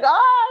 I was like,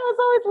 I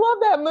always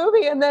loved that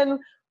movie, and then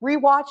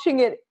rewatching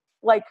it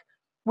like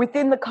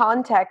within the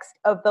context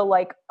of the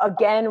like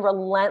again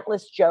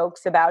relentless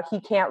jokes about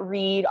he can't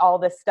read all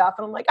this stuff,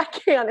 and I'm like, I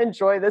can't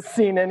enjoy this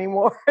scene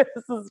anymore.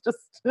 This is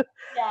just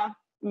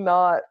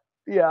not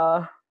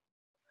I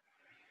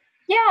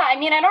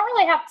mean, I don't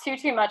really have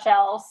too much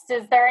else.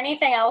 Is there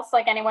anything else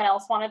like anyone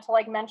else wanted to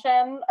like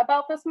mention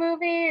about this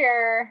movie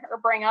or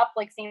bring up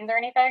like scenes or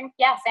anything?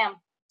 Yeah, Sam.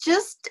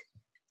 Just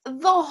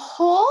the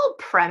whole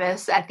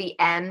premise at the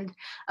end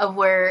of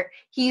where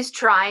he's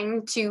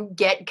trying to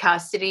get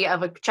custody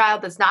of a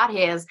child that's not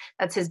his,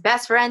 that's his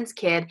best friend's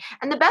kid,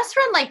 and the best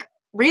friend like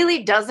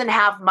really doesn't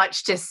have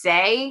much to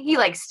say. He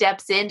like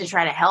steps in to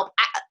try to help.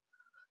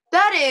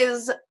 That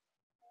is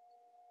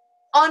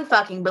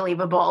unfucking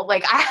believable.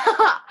 Like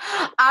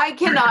I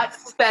cannot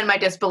suspend my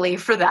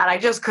disbelief for that. I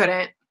just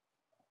couldn't.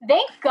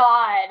 Thank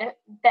God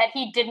that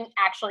he didn't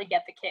actually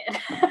get the kid.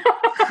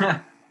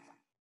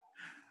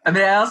 I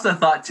mean, I also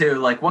thought too,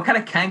 like, what kind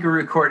of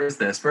kangaroo court is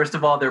this? First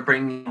of all, they're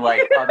bringing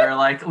like other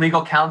like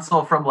legal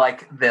counsel from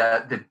like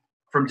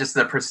from just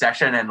the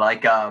procession, and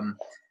like at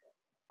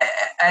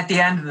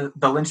the end,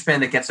 the linchpin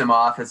that gets him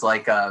off is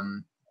like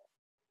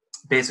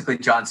basically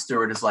Jon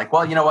Stewart is like,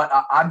 well, you know what?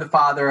 I'm the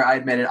father. I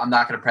admit it. I'm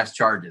not going to press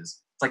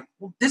charges. It's like,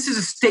 well, this is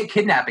a state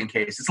kidnapping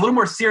case. It's a little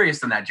more serious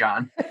than that,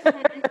 John.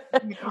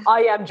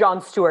 I am Jon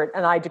Stewart,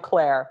 and I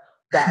declare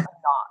that I'm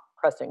not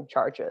pressing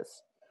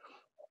charges.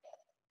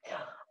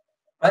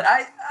 But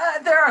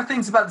there are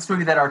things about this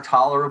movie that are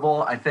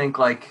tolerable. I think,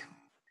 like,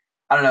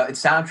 I don't know,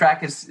 its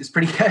soundtrack is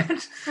pretty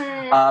good.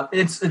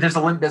 There's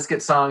a Limp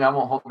Bizkit song. I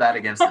won't hold that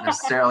against it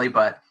necessarily,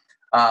 but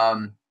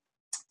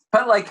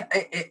like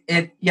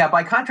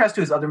by contrast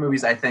to his other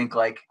movies, I think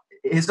like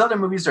his other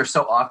movies are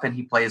so often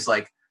he plays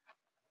like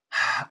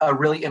a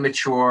really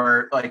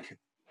immature, like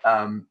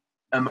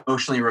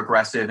emotionally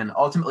regressive, and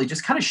ultimately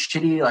just kind of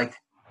shitty, like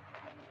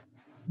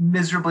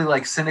miserably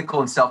like cynical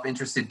and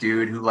self-interested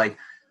dude who like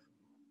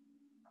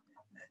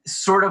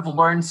sort of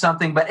learned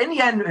something, but in the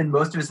end, in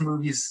most of his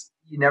movies,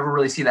 you never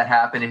really see that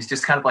happen. He's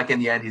just kind of like, in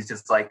the end, he's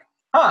just like,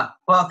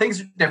 well,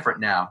 things are different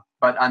now,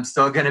 but I'm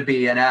still going to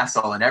be an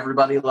asshole and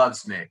everybody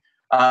loves me.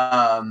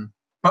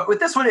 But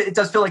with this one, it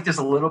does feel like there's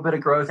a little bit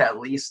of growth, at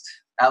least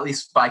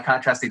by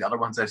contrast to the other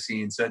ones I've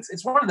seen. So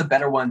it's one of the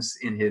better ones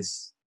in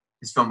his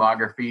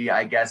filmography,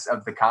 I guess,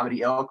 of the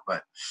comedy ilk,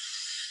 but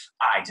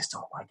I just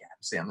don't like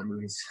Adam Sandler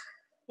movies.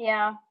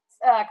 Yeah.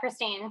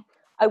 Christine.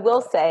 I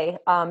will say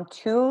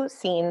two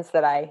scenes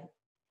that I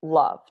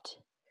loved.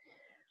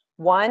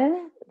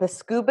 One, the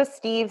Scuba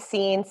Steve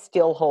scene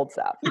still holds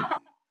up.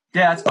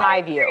 Yeah, it's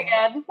my view.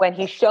 When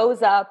he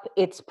shows up,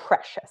 it's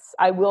precious.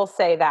 I will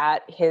say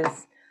that his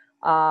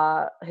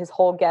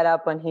whole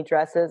getup when he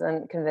dresses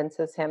and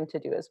convinces him to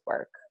do his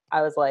work,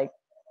 I was like,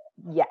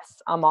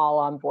 yes, I'm all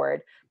on board.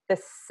 The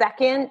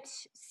second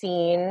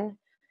scene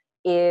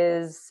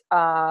is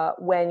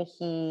when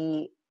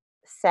he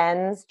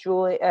sends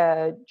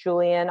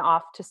Julian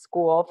off to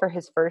school for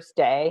his first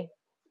day.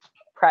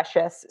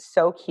 Precious,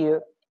 so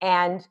cute.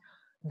 And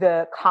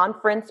the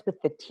conference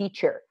with the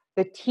teacher.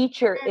 The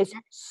teacher is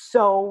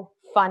so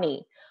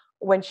funny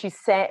when she's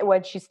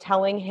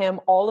telling him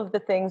all of the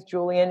things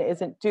Julian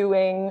isn't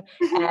doing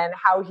and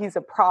how he's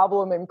a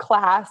problem in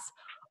class.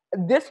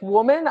 This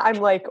woman, I'm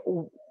like,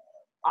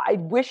 I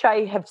wish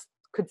I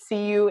could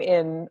see you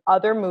in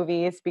other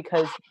movies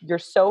because you're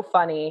so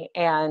funny.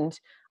 And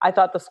I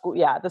thought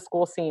the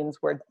school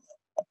scenes were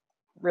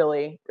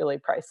really, really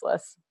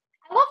priceless.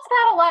 I loved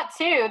that a lot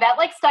too. That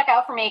like stuck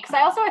out for me because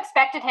I also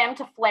expected him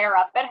to flare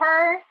up at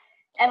her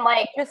and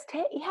like and he's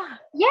kind of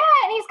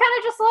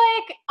just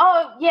like,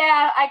 oh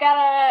yeah, I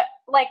gotta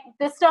like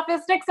this stuff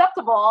isn't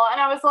acceptable,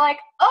 and I was like,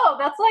 oh,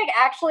 that's like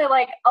actually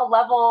like a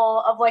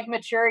level of like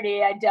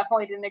maturity I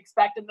definitely didn't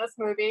expect in this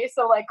movie.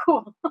 So like,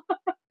 cool.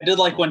 I did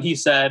like when he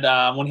said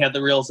when he had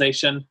the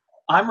realization,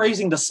 I'm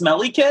raising the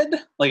smelly kid.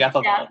 Like I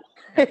thought. Yeah.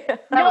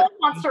 No one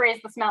wants to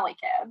raise the smelly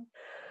kid.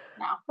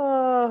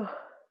 No.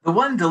 The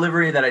one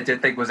delivery that I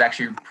did think was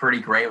actually pretty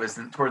great was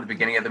toward the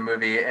beginning of the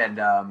movie, and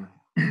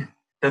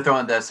they're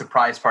throwing the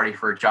surprise party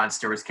for Jon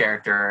Stewart's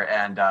character,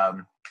 and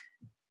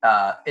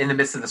in the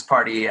midst of this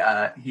party,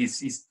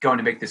 he's going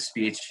to make this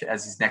speech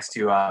as he's next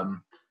to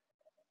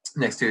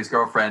his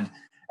girlfriend,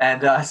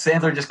 and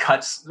Sandler just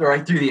cuts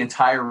right through the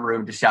entire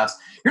room, just shouts,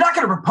 "You're not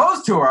going to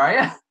propose to her, are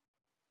you?"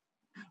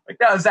 Like,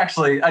 that was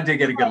actually, I did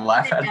get a good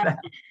laugh out of that.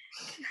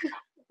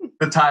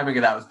 The timing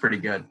of that was pretty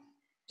good.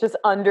 Just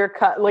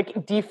undercut, like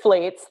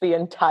deflates the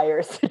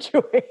entire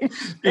situation.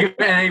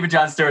 And even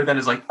Jon Stewart then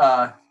is like,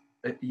 I'm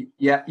going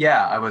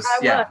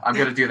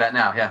to do that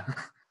now. Yeah.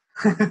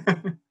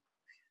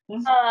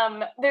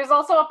 There's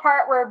also a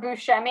part where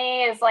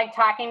Buscemi is like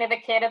talking to the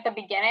kid at the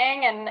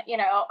beginning, and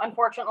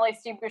unfortunately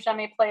Steve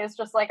Buscemi plays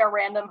just like a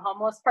random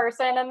homeless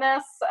person in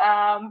this,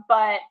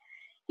 but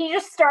he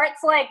just starts,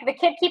 like, the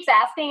kid keeps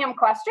asking him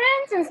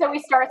questions, and so he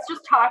starts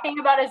just talking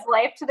about his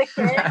life to the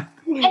kid, and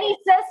he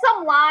says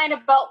some line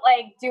about,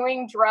 like,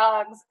 doing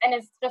drugs, and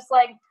it's just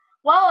like,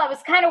 well, I was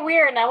kind of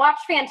weird, and I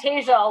watched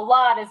Fantasia a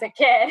lot as a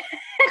kid. And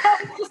I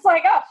was just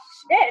like, oh,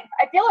 shit,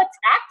 I feel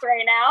attacked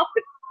right now.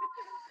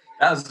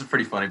 That was a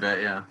pretty funny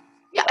bit, yeah.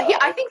 Yeah,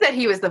 I think that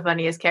he was the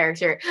funniest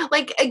character.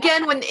 Like,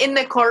 again, when in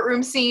the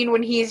courtroom scene,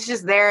 when he's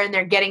just there and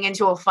they're getting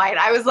into a fight,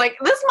 I was like,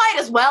 this might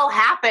as well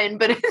happen,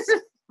 but it's...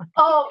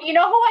 Oh, you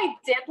know who I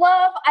did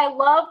love? I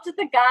loved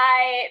the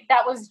guy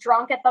that was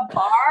drunk at the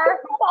bar.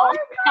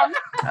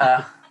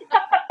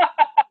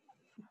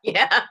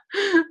 Yeah.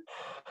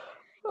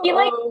 He,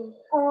 like,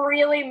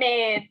 really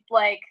made,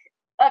 like,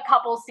 a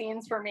couple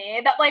scenes for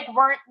me that, like,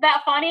 weren't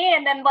that funny.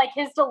 And then, like,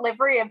 his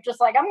delivery of just,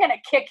 like, I'm going to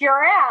kick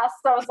your ass.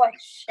 So I was like,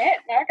 shit,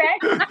 okay.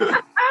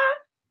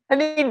 And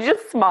then you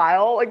just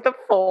smile, like the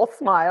full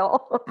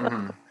smile.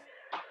 Mm-hmm.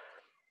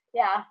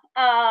 Yeah.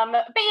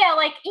 But yeah,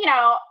 like,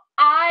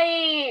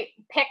 I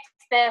picked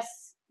this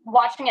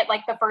watching it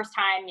like the first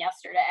time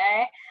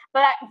yesterday,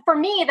 but for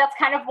me, that's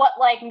kind of what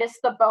like Miss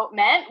the Boat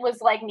meant,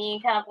 was like me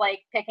kind of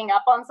like picking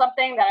up on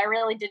something that I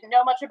really didn't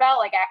know much about,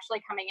 like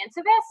actually coming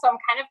into this. So I'm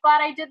kind of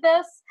glad I did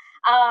this.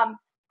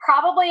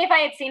 Probably if I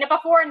had seen it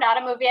before, not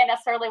a movie I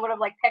necessarily would have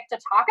like picked to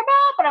talk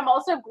about, but I'm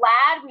also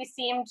glad we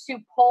seemed to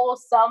pull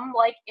some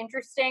like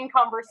interesting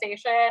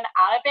conversation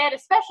out of it,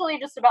 especially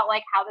just about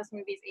like how this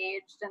movie's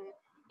aged and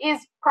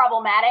is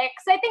problematic.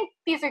 So I think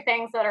these are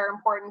things that are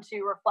important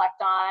to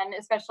reflect on,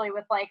 especially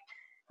with like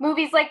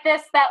movies like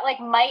this that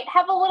like might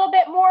have a little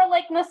bit more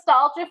like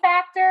nostalgia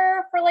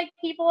factor for like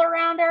people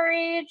around our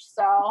age.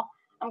 So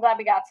I'm glad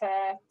we got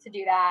to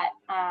do that.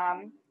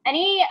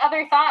 Any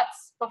other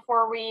thoughts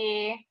before are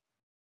we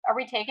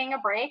taking a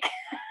break?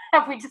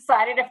 Have we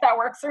decided if that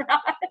works or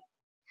not?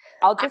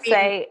 I'll just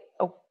say,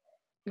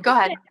 go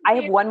ahead. I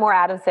have one more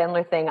Adam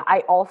Sandler thing.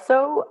 I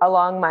also,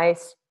 along my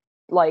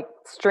like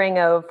string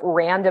of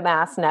random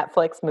ass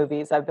Netflix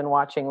movies I've been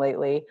watching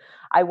lately,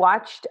 I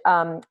watched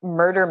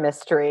Murder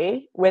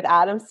Mystery with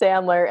Adam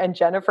Sandler and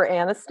Jennifer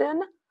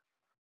Aniston.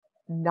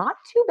 Not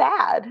too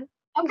bad.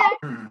 Okay.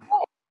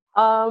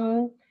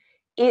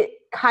 It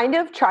kind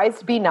of tries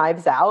to be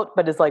Knives Out,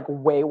 but is like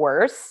way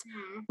worse,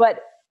 but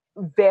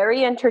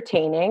very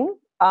entertaining.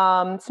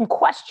 Some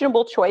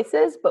questionable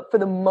choices, but for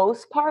the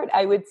most part,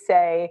 I would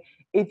say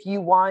if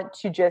you want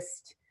to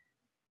just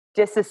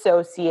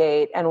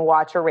disassociate and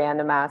watch a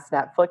random ass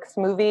Netflix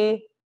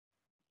movie,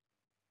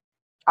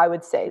 I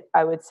would say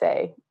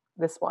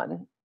this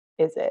one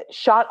is it.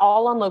 Shot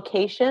all on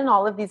location,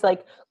 all of these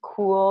like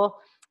cool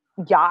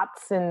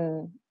yachts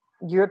and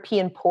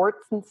European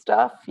ports and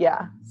stuff.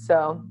 Yeah.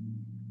 So,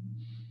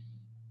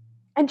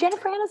 and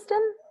Jennifer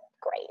Aniston,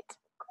 great.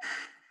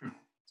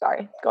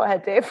 Sorry, go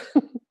ahead, Dave.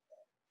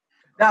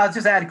 No, I'll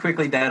just add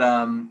quickly that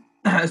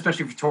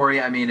especially for Tori,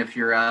 I mean, if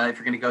you're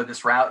going to go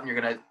this route and you're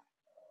going to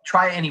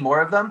try any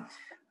more of them,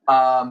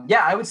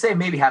 I would say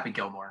maybe Happy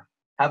Gilmore.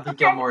 Happy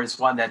Gilmore is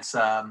one that's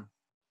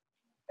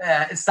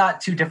it's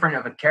not too different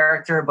of a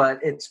character, but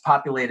it's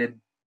populated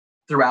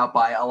throughout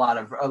by a lot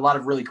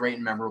of really great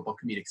and memorable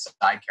comedic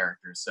side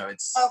characters. So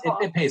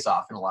it pays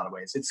off in a lot of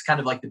ways. It's kind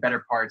of like the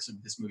better parts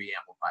of this movie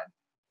amplified.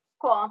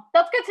 Cool.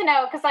 That's good to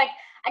know, because like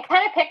I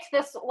kind of picked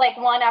this like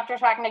one after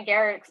talking to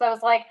Garrett, because I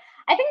was like,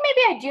 I think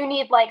maybe I do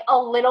need like a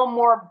little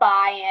more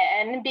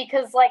buy-in,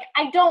 because like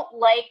I don't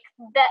like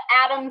the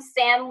Adam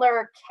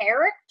Sandler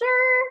character.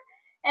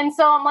 And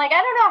so I'm like,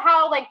 I don't know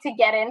how like to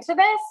get into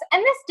this.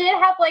 And this did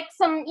have like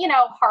some,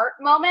 heart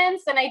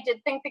moments, and I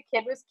did think the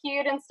kid was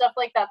cute and stuff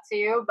like that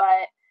too.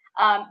 But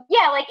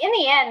like in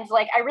the end,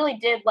 like I really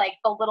did like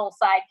the little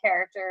side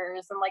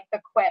characters and like the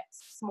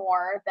quips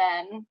more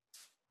than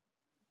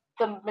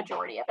the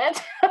majority of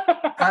it.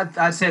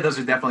 I'd say those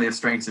are definitely the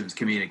strengths of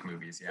comedic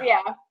movies. Yeah.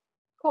 Yeah.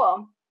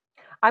 Cool.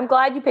 I'm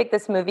glad you picked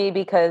this movie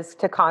because,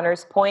 to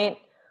Connor's point,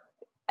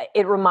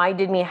 it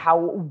reminded me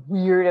how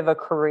weird of a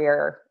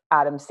career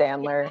Adam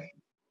Sandler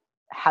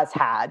has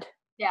had.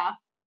 Yeah.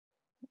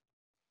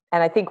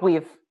 And I think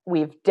we've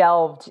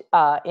delved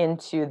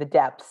into the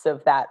depths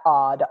of that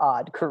odd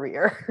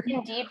career.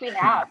 Indeed, we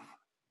have.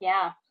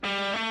 Yeah.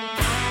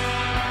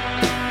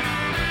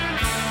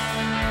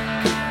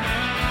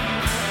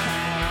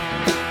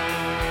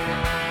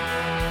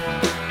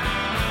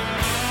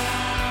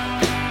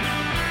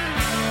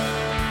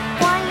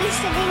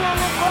 sitting on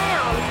the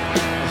ground?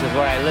 This is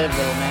where I live,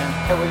 little man.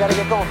 Hey, we gotta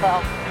get going,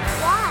 pal.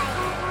 Why?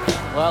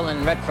 Well,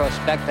 in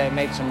retrospect, I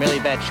made some really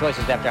bad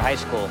choices after high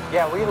school.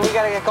 Yeah, we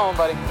gotta get going,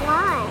 buddy.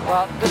 Why?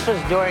 Well, this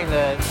was during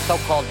the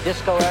so-called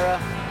disco era,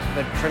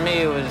 but for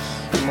me, it was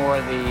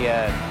more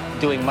the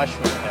doing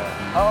mushrooms era.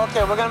 Oh,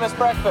 okay, we're gonna miss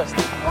breakfast.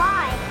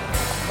 Why?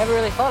 Never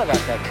really thought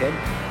about that, kid.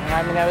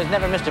 I mean, I was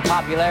never Mr.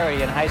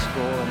 Popularity in high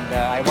school, and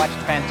I watched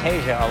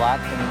Fantasia a lot,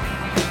 and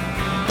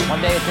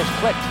one day it just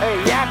clicked. Hey,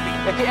 Yappy,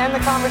 if you end the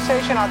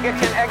conversation, I'll get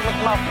you an Egg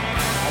McMuffin.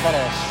 I got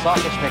a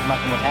sausage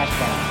McMuffin with hash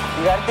browns.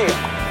 You got a deal.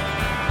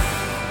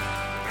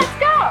 Let's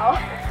go.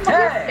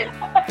 Hey!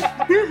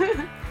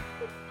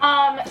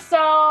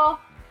 So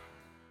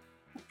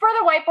for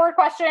the whiteboard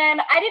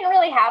question, I didn't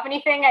really have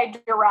anything I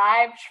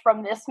derived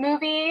from this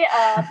movie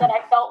that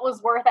I felt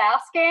was worth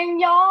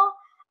asking y'all.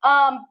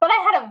 But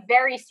I had a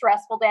very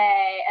stressful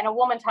day and a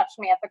woman touched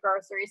me at the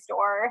grocery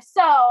store.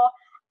 So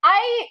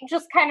I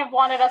just kind of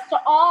wanted us to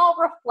all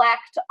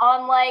reflect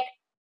on like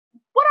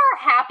what our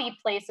happy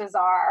places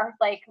are.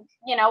 Like,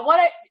 you know, what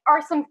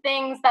are some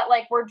things that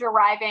like we're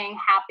deriving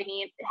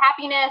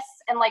happiness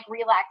and like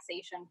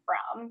relaxation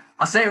from?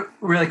 I'll say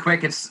really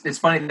quick, it's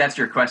funny that's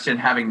your question,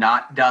 having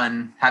not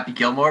done Happy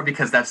Gilmore,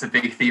 because that's a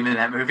big theme in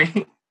that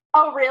movie.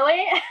 Oh,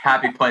 really?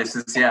 Happy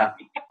places, yeah.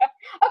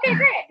 Okay,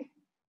 great.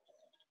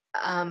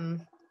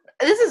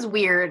 This is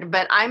weird,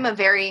 but I'm a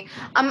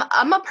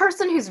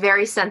person who's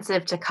very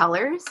sensitive to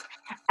colors.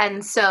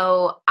 And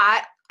so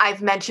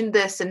I've mentioned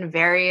this in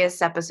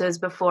various episodes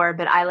before,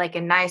 but I like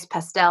a nice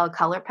pastel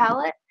color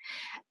palette.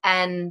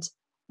 And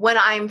when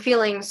I'm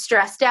feeling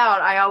stressed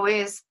out, I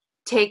always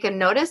take a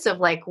notice of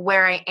like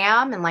where I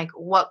am and like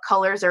what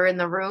colors are in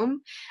the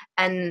room.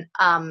 And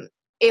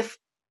if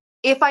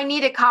I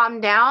need to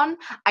calm down,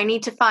 I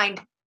need to find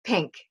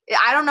pink.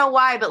 I don't know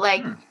why, but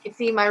like you can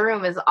see my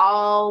room is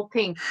all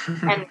pink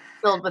and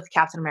filled with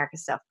Captain America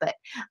stuff. But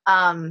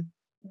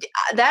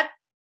that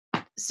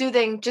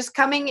soothing, just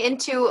coming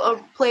into a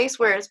place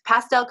where it's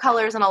pastel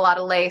colors and a lot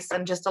of lace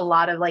and just a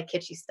lot of like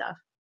kitschy stuff.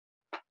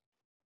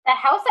 That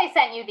house I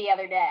sent you the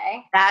other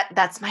day.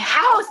 That's my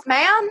house,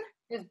 man.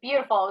 It was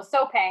beautiful. It was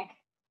so pink.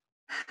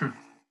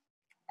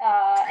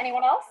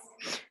 Anyone else?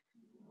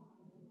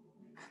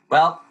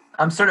 Well,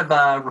 I'm sort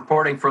of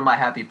reporting from my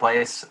happy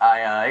place.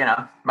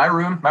 My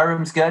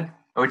room's good,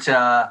 which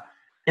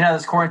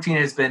this quarantine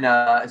has been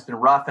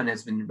rough and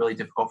has been really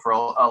difficult for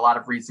a lot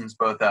of reasons,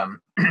 both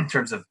in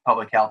terms of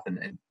public health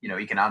and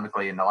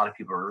economically, and a lot of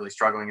people are really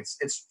struggling. It's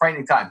a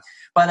frightening time.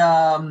 But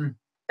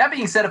that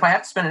being said, if I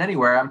have to spend it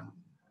anywhere, I'm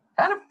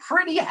kind of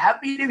pretty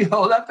happy to be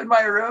holed up in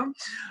my room.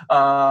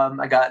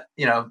 I got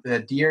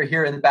the deer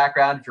here in the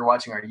background. If you're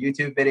watching our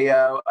YouTube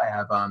video, I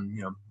have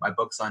my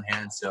books on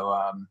hand, so.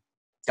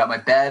 Got my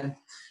bed,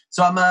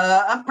 so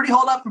I'm pretty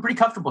holed up and pretty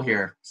comfortable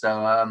here.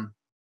 So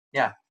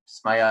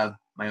just my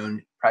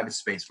own private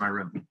space, my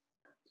room.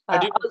 I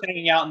do miss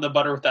hanging out in the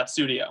Butter with That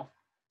studio.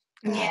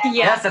 Yeah.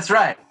 Yes, that's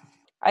right.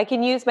 I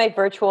can use my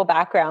virtual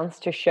backgrounds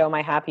to show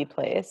my happy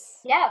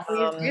place. Yes.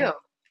 Please do.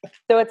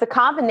 So it's a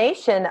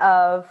combination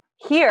of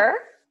here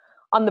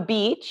on the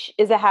beach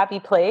is a happy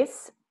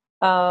place.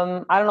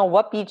 I don't know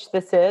what beach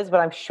this is, but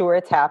I'm sure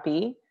it's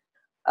happy.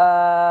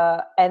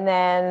 And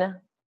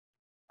then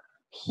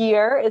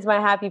here is my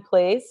happy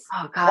place.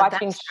 Oh God,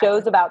 watching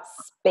shows about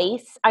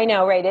space. I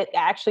know, right?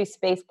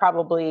 Space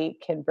probably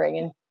can bring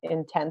in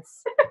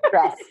intense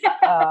stress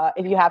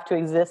if you have to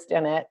exist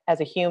in it as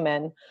a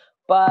human.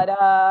 But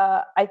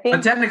I think.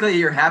 But technically,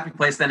 your happy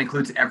place then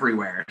includes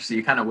everywhere, so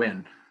you kind of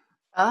win.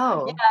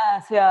 Oh.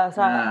 Yes. Yeah.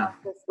 I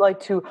just like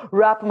to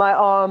wrap my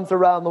arms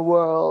around the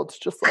world,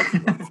 just like.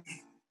 And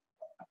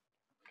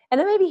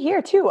then maybe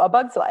here too, A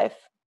Bug's Life.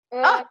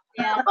 Yeah.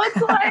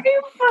 Bug's Life.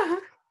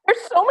 There's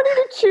so many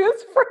to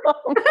choose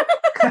from.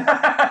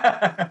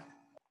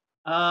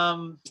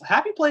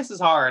 Happy place is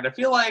hard. I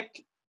feel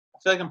like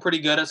I'm pretty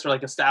good at sort of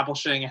like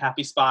establishing a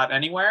happy spot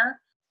anywhere.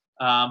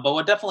 But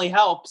what definitely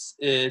helps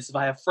is if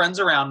I have friends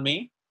around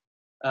me,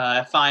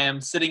 if I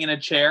am sitting in a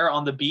chair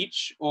on the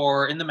beach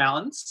or in the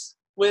mountains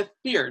with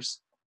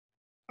beers.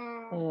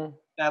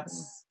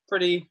 That's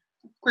pretty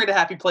great. A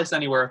happy place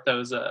anywhere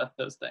with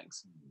those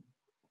things.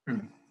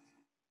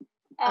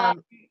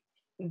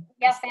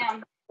 Yes,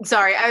 Sam.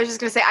 Sorry, I was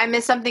just going to say I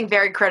missed something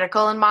very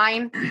critical in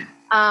mine.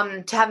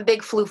 To have a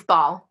big floof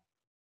ball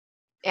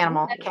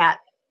animal, cat.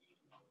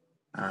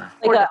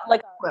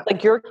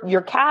 Like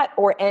your cat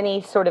or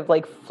any sort of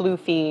like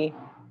floofy.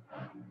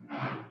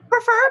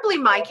 Preferably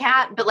my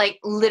cat, but like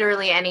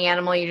literally any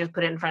animal, you just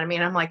put it in front of me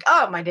and I'm like,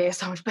 oh, my day is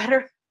so much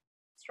better.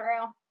 It's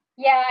true.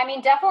 Yeah, I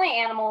mean, definitely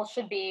animals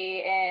should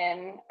be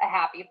in a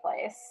happy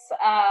place.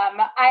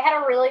 I had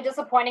a really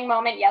disappointing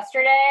moment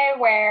yesterday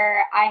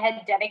where I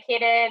had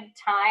dedicated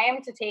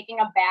time to taking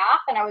a bath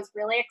and I was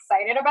really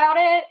excited about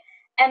it.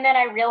 And then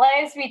I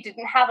realized we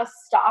didn't have a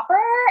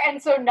stopper.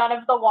 And so none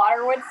of the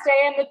water would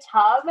stay in the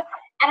tub.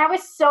 And I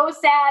was so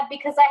sad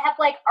because I had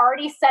like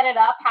already set it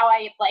up how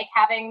I like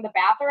having the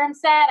bathroom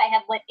set. I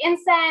had lit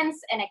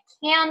incense and a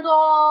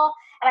candle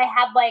and I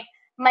had like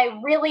my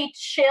really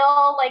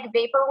chill like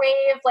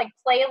vaporwave like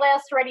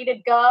playlist ready to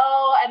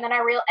go, and then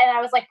I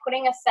was like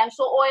putting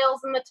essential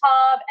oils in the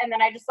tub, and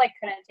then I just like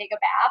couldn't take a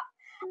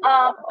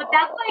bath. But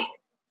that's like,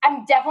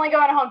 I'm definitely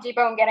going to Home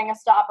Depot and getting a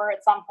stopper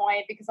at some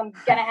point because I'm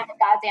gonna have a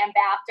goddamn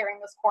bath during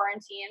this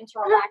quarantine to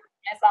relax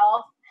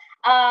myself.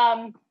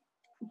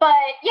 But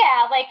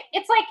yeah, like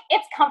it's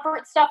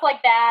comfort stuff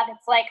like that.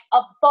 It's like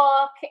a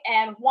book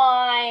and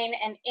wine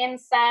and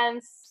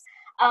incense.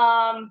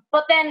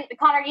 But then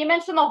Connor, you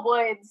mentioned the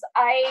woods.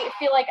 I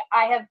feel like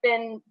I have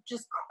been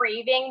just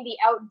craving the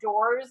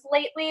outdoors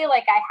lately.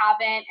 Like I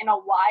haven't in a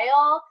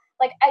while.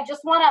 Like I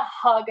just want to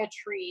hug a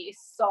tree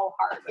so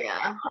hard.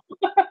 Yeah.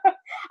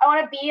 I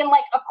want to be in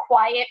like a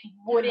quiet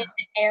wooded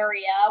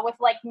area with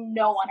like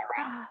no one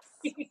around.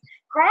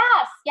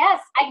 Grass. Yes.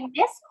 I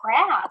miss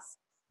grass.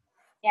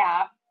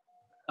 Yeah.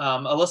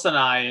 Alyssa and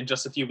I, in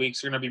just a few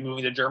weeks, are going to be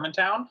moving to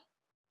Germantown.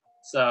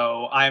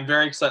 So I am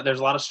very excited.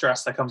 There's a lot of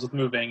stress that comes with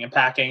moving and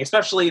packing,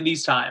 especially in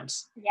these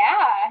times.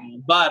 Yeah.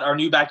 But our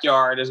new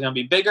backyard is going to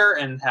be bigger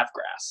and have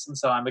grass. And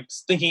so I'm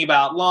thinking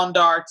about lawn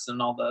darts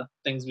and all the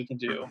things we can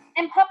do.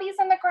 And puppies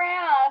in the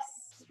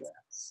grass.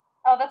 Yes.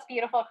 Oh, that's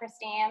beautiful,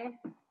 Christine.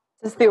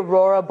 Is this the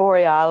Aurora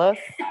Borealis?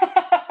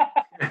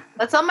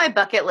 That's on my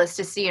bucket list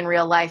to see in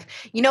real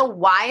life. You know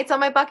why it's on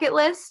my bucket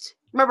list?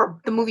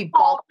 Remember the movie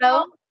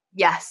Balto?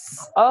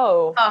 Yes.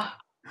 Oh.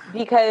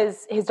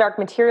 Because his Dark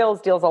Materials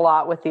deals a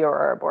lot with the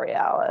Aurora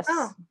Borealis.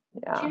 Oh.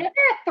 Yeah. Do you know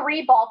there are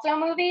 3 Balto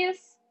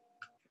movies?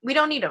 We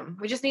don't need them.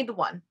 We just need the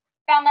one.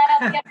 Found that out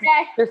the other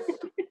day.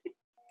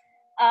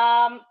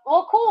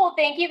 Well, cool.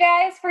 Thank you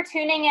guys for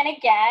tuning in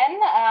again.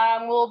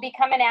 We'll be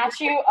coming at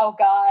you. Oh,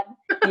 God.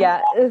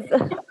 Yeah.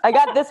 I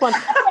got this one.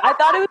 I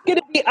thought it was going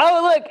to be,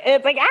 oh, look.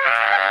 It's like,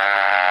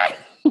 ah!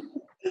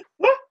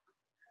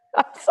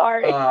 I'm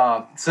sorry.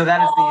 So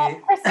that is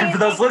Christine, and for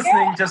those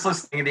listening, just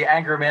listening, the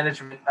anger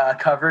management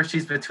cover.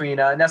 She's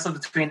nestled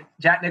between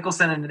Jack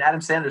Nicholson and Adam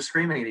Sandler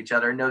screaming at each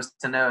other, nose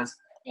to nose.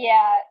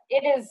 Yeah,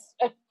 it is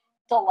a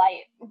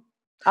delight.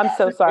 I'm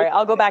so sorry.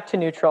 I'll go back to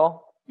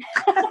neutral.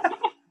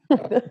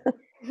 Well,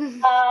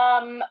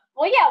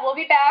 yeah, we'll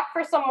be back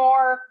for some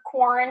more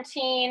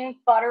quarantine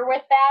butter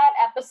with that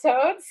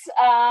episodes.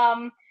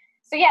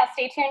 So yeah,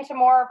 stay tuned to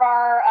more of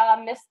our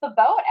Miss the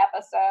Boat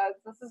episodes.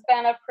 This has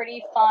been a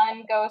pretty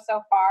fun go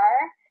so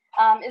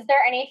far. Is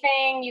there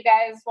anything you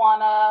guys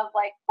want to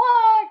like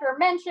plug or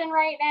mention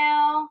right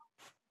now?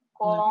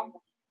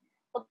 Cool.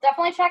 Well,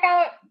 definitely check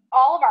out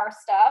all of our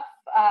stuff.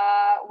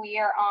 We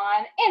are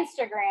on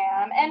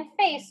Instagram and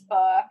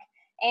Facebook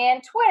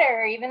and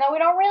Twitter, even though we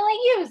don't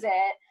really use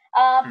it.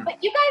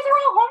 But you guys are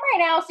all home right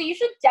now, so you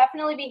should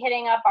definitely be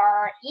hitting up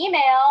our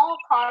email.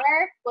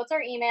 Connor, what's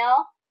our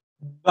email?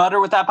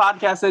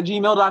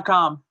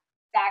 butterwiththatpodcast@gmail.com.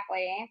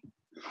 Exactly.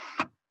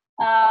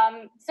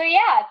 So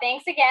yeah,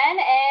 thanks again,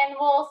 and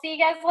we'll see you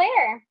guys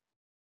later.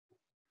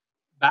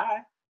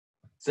 Bye.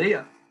 See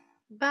ya.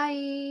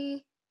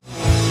 Bye.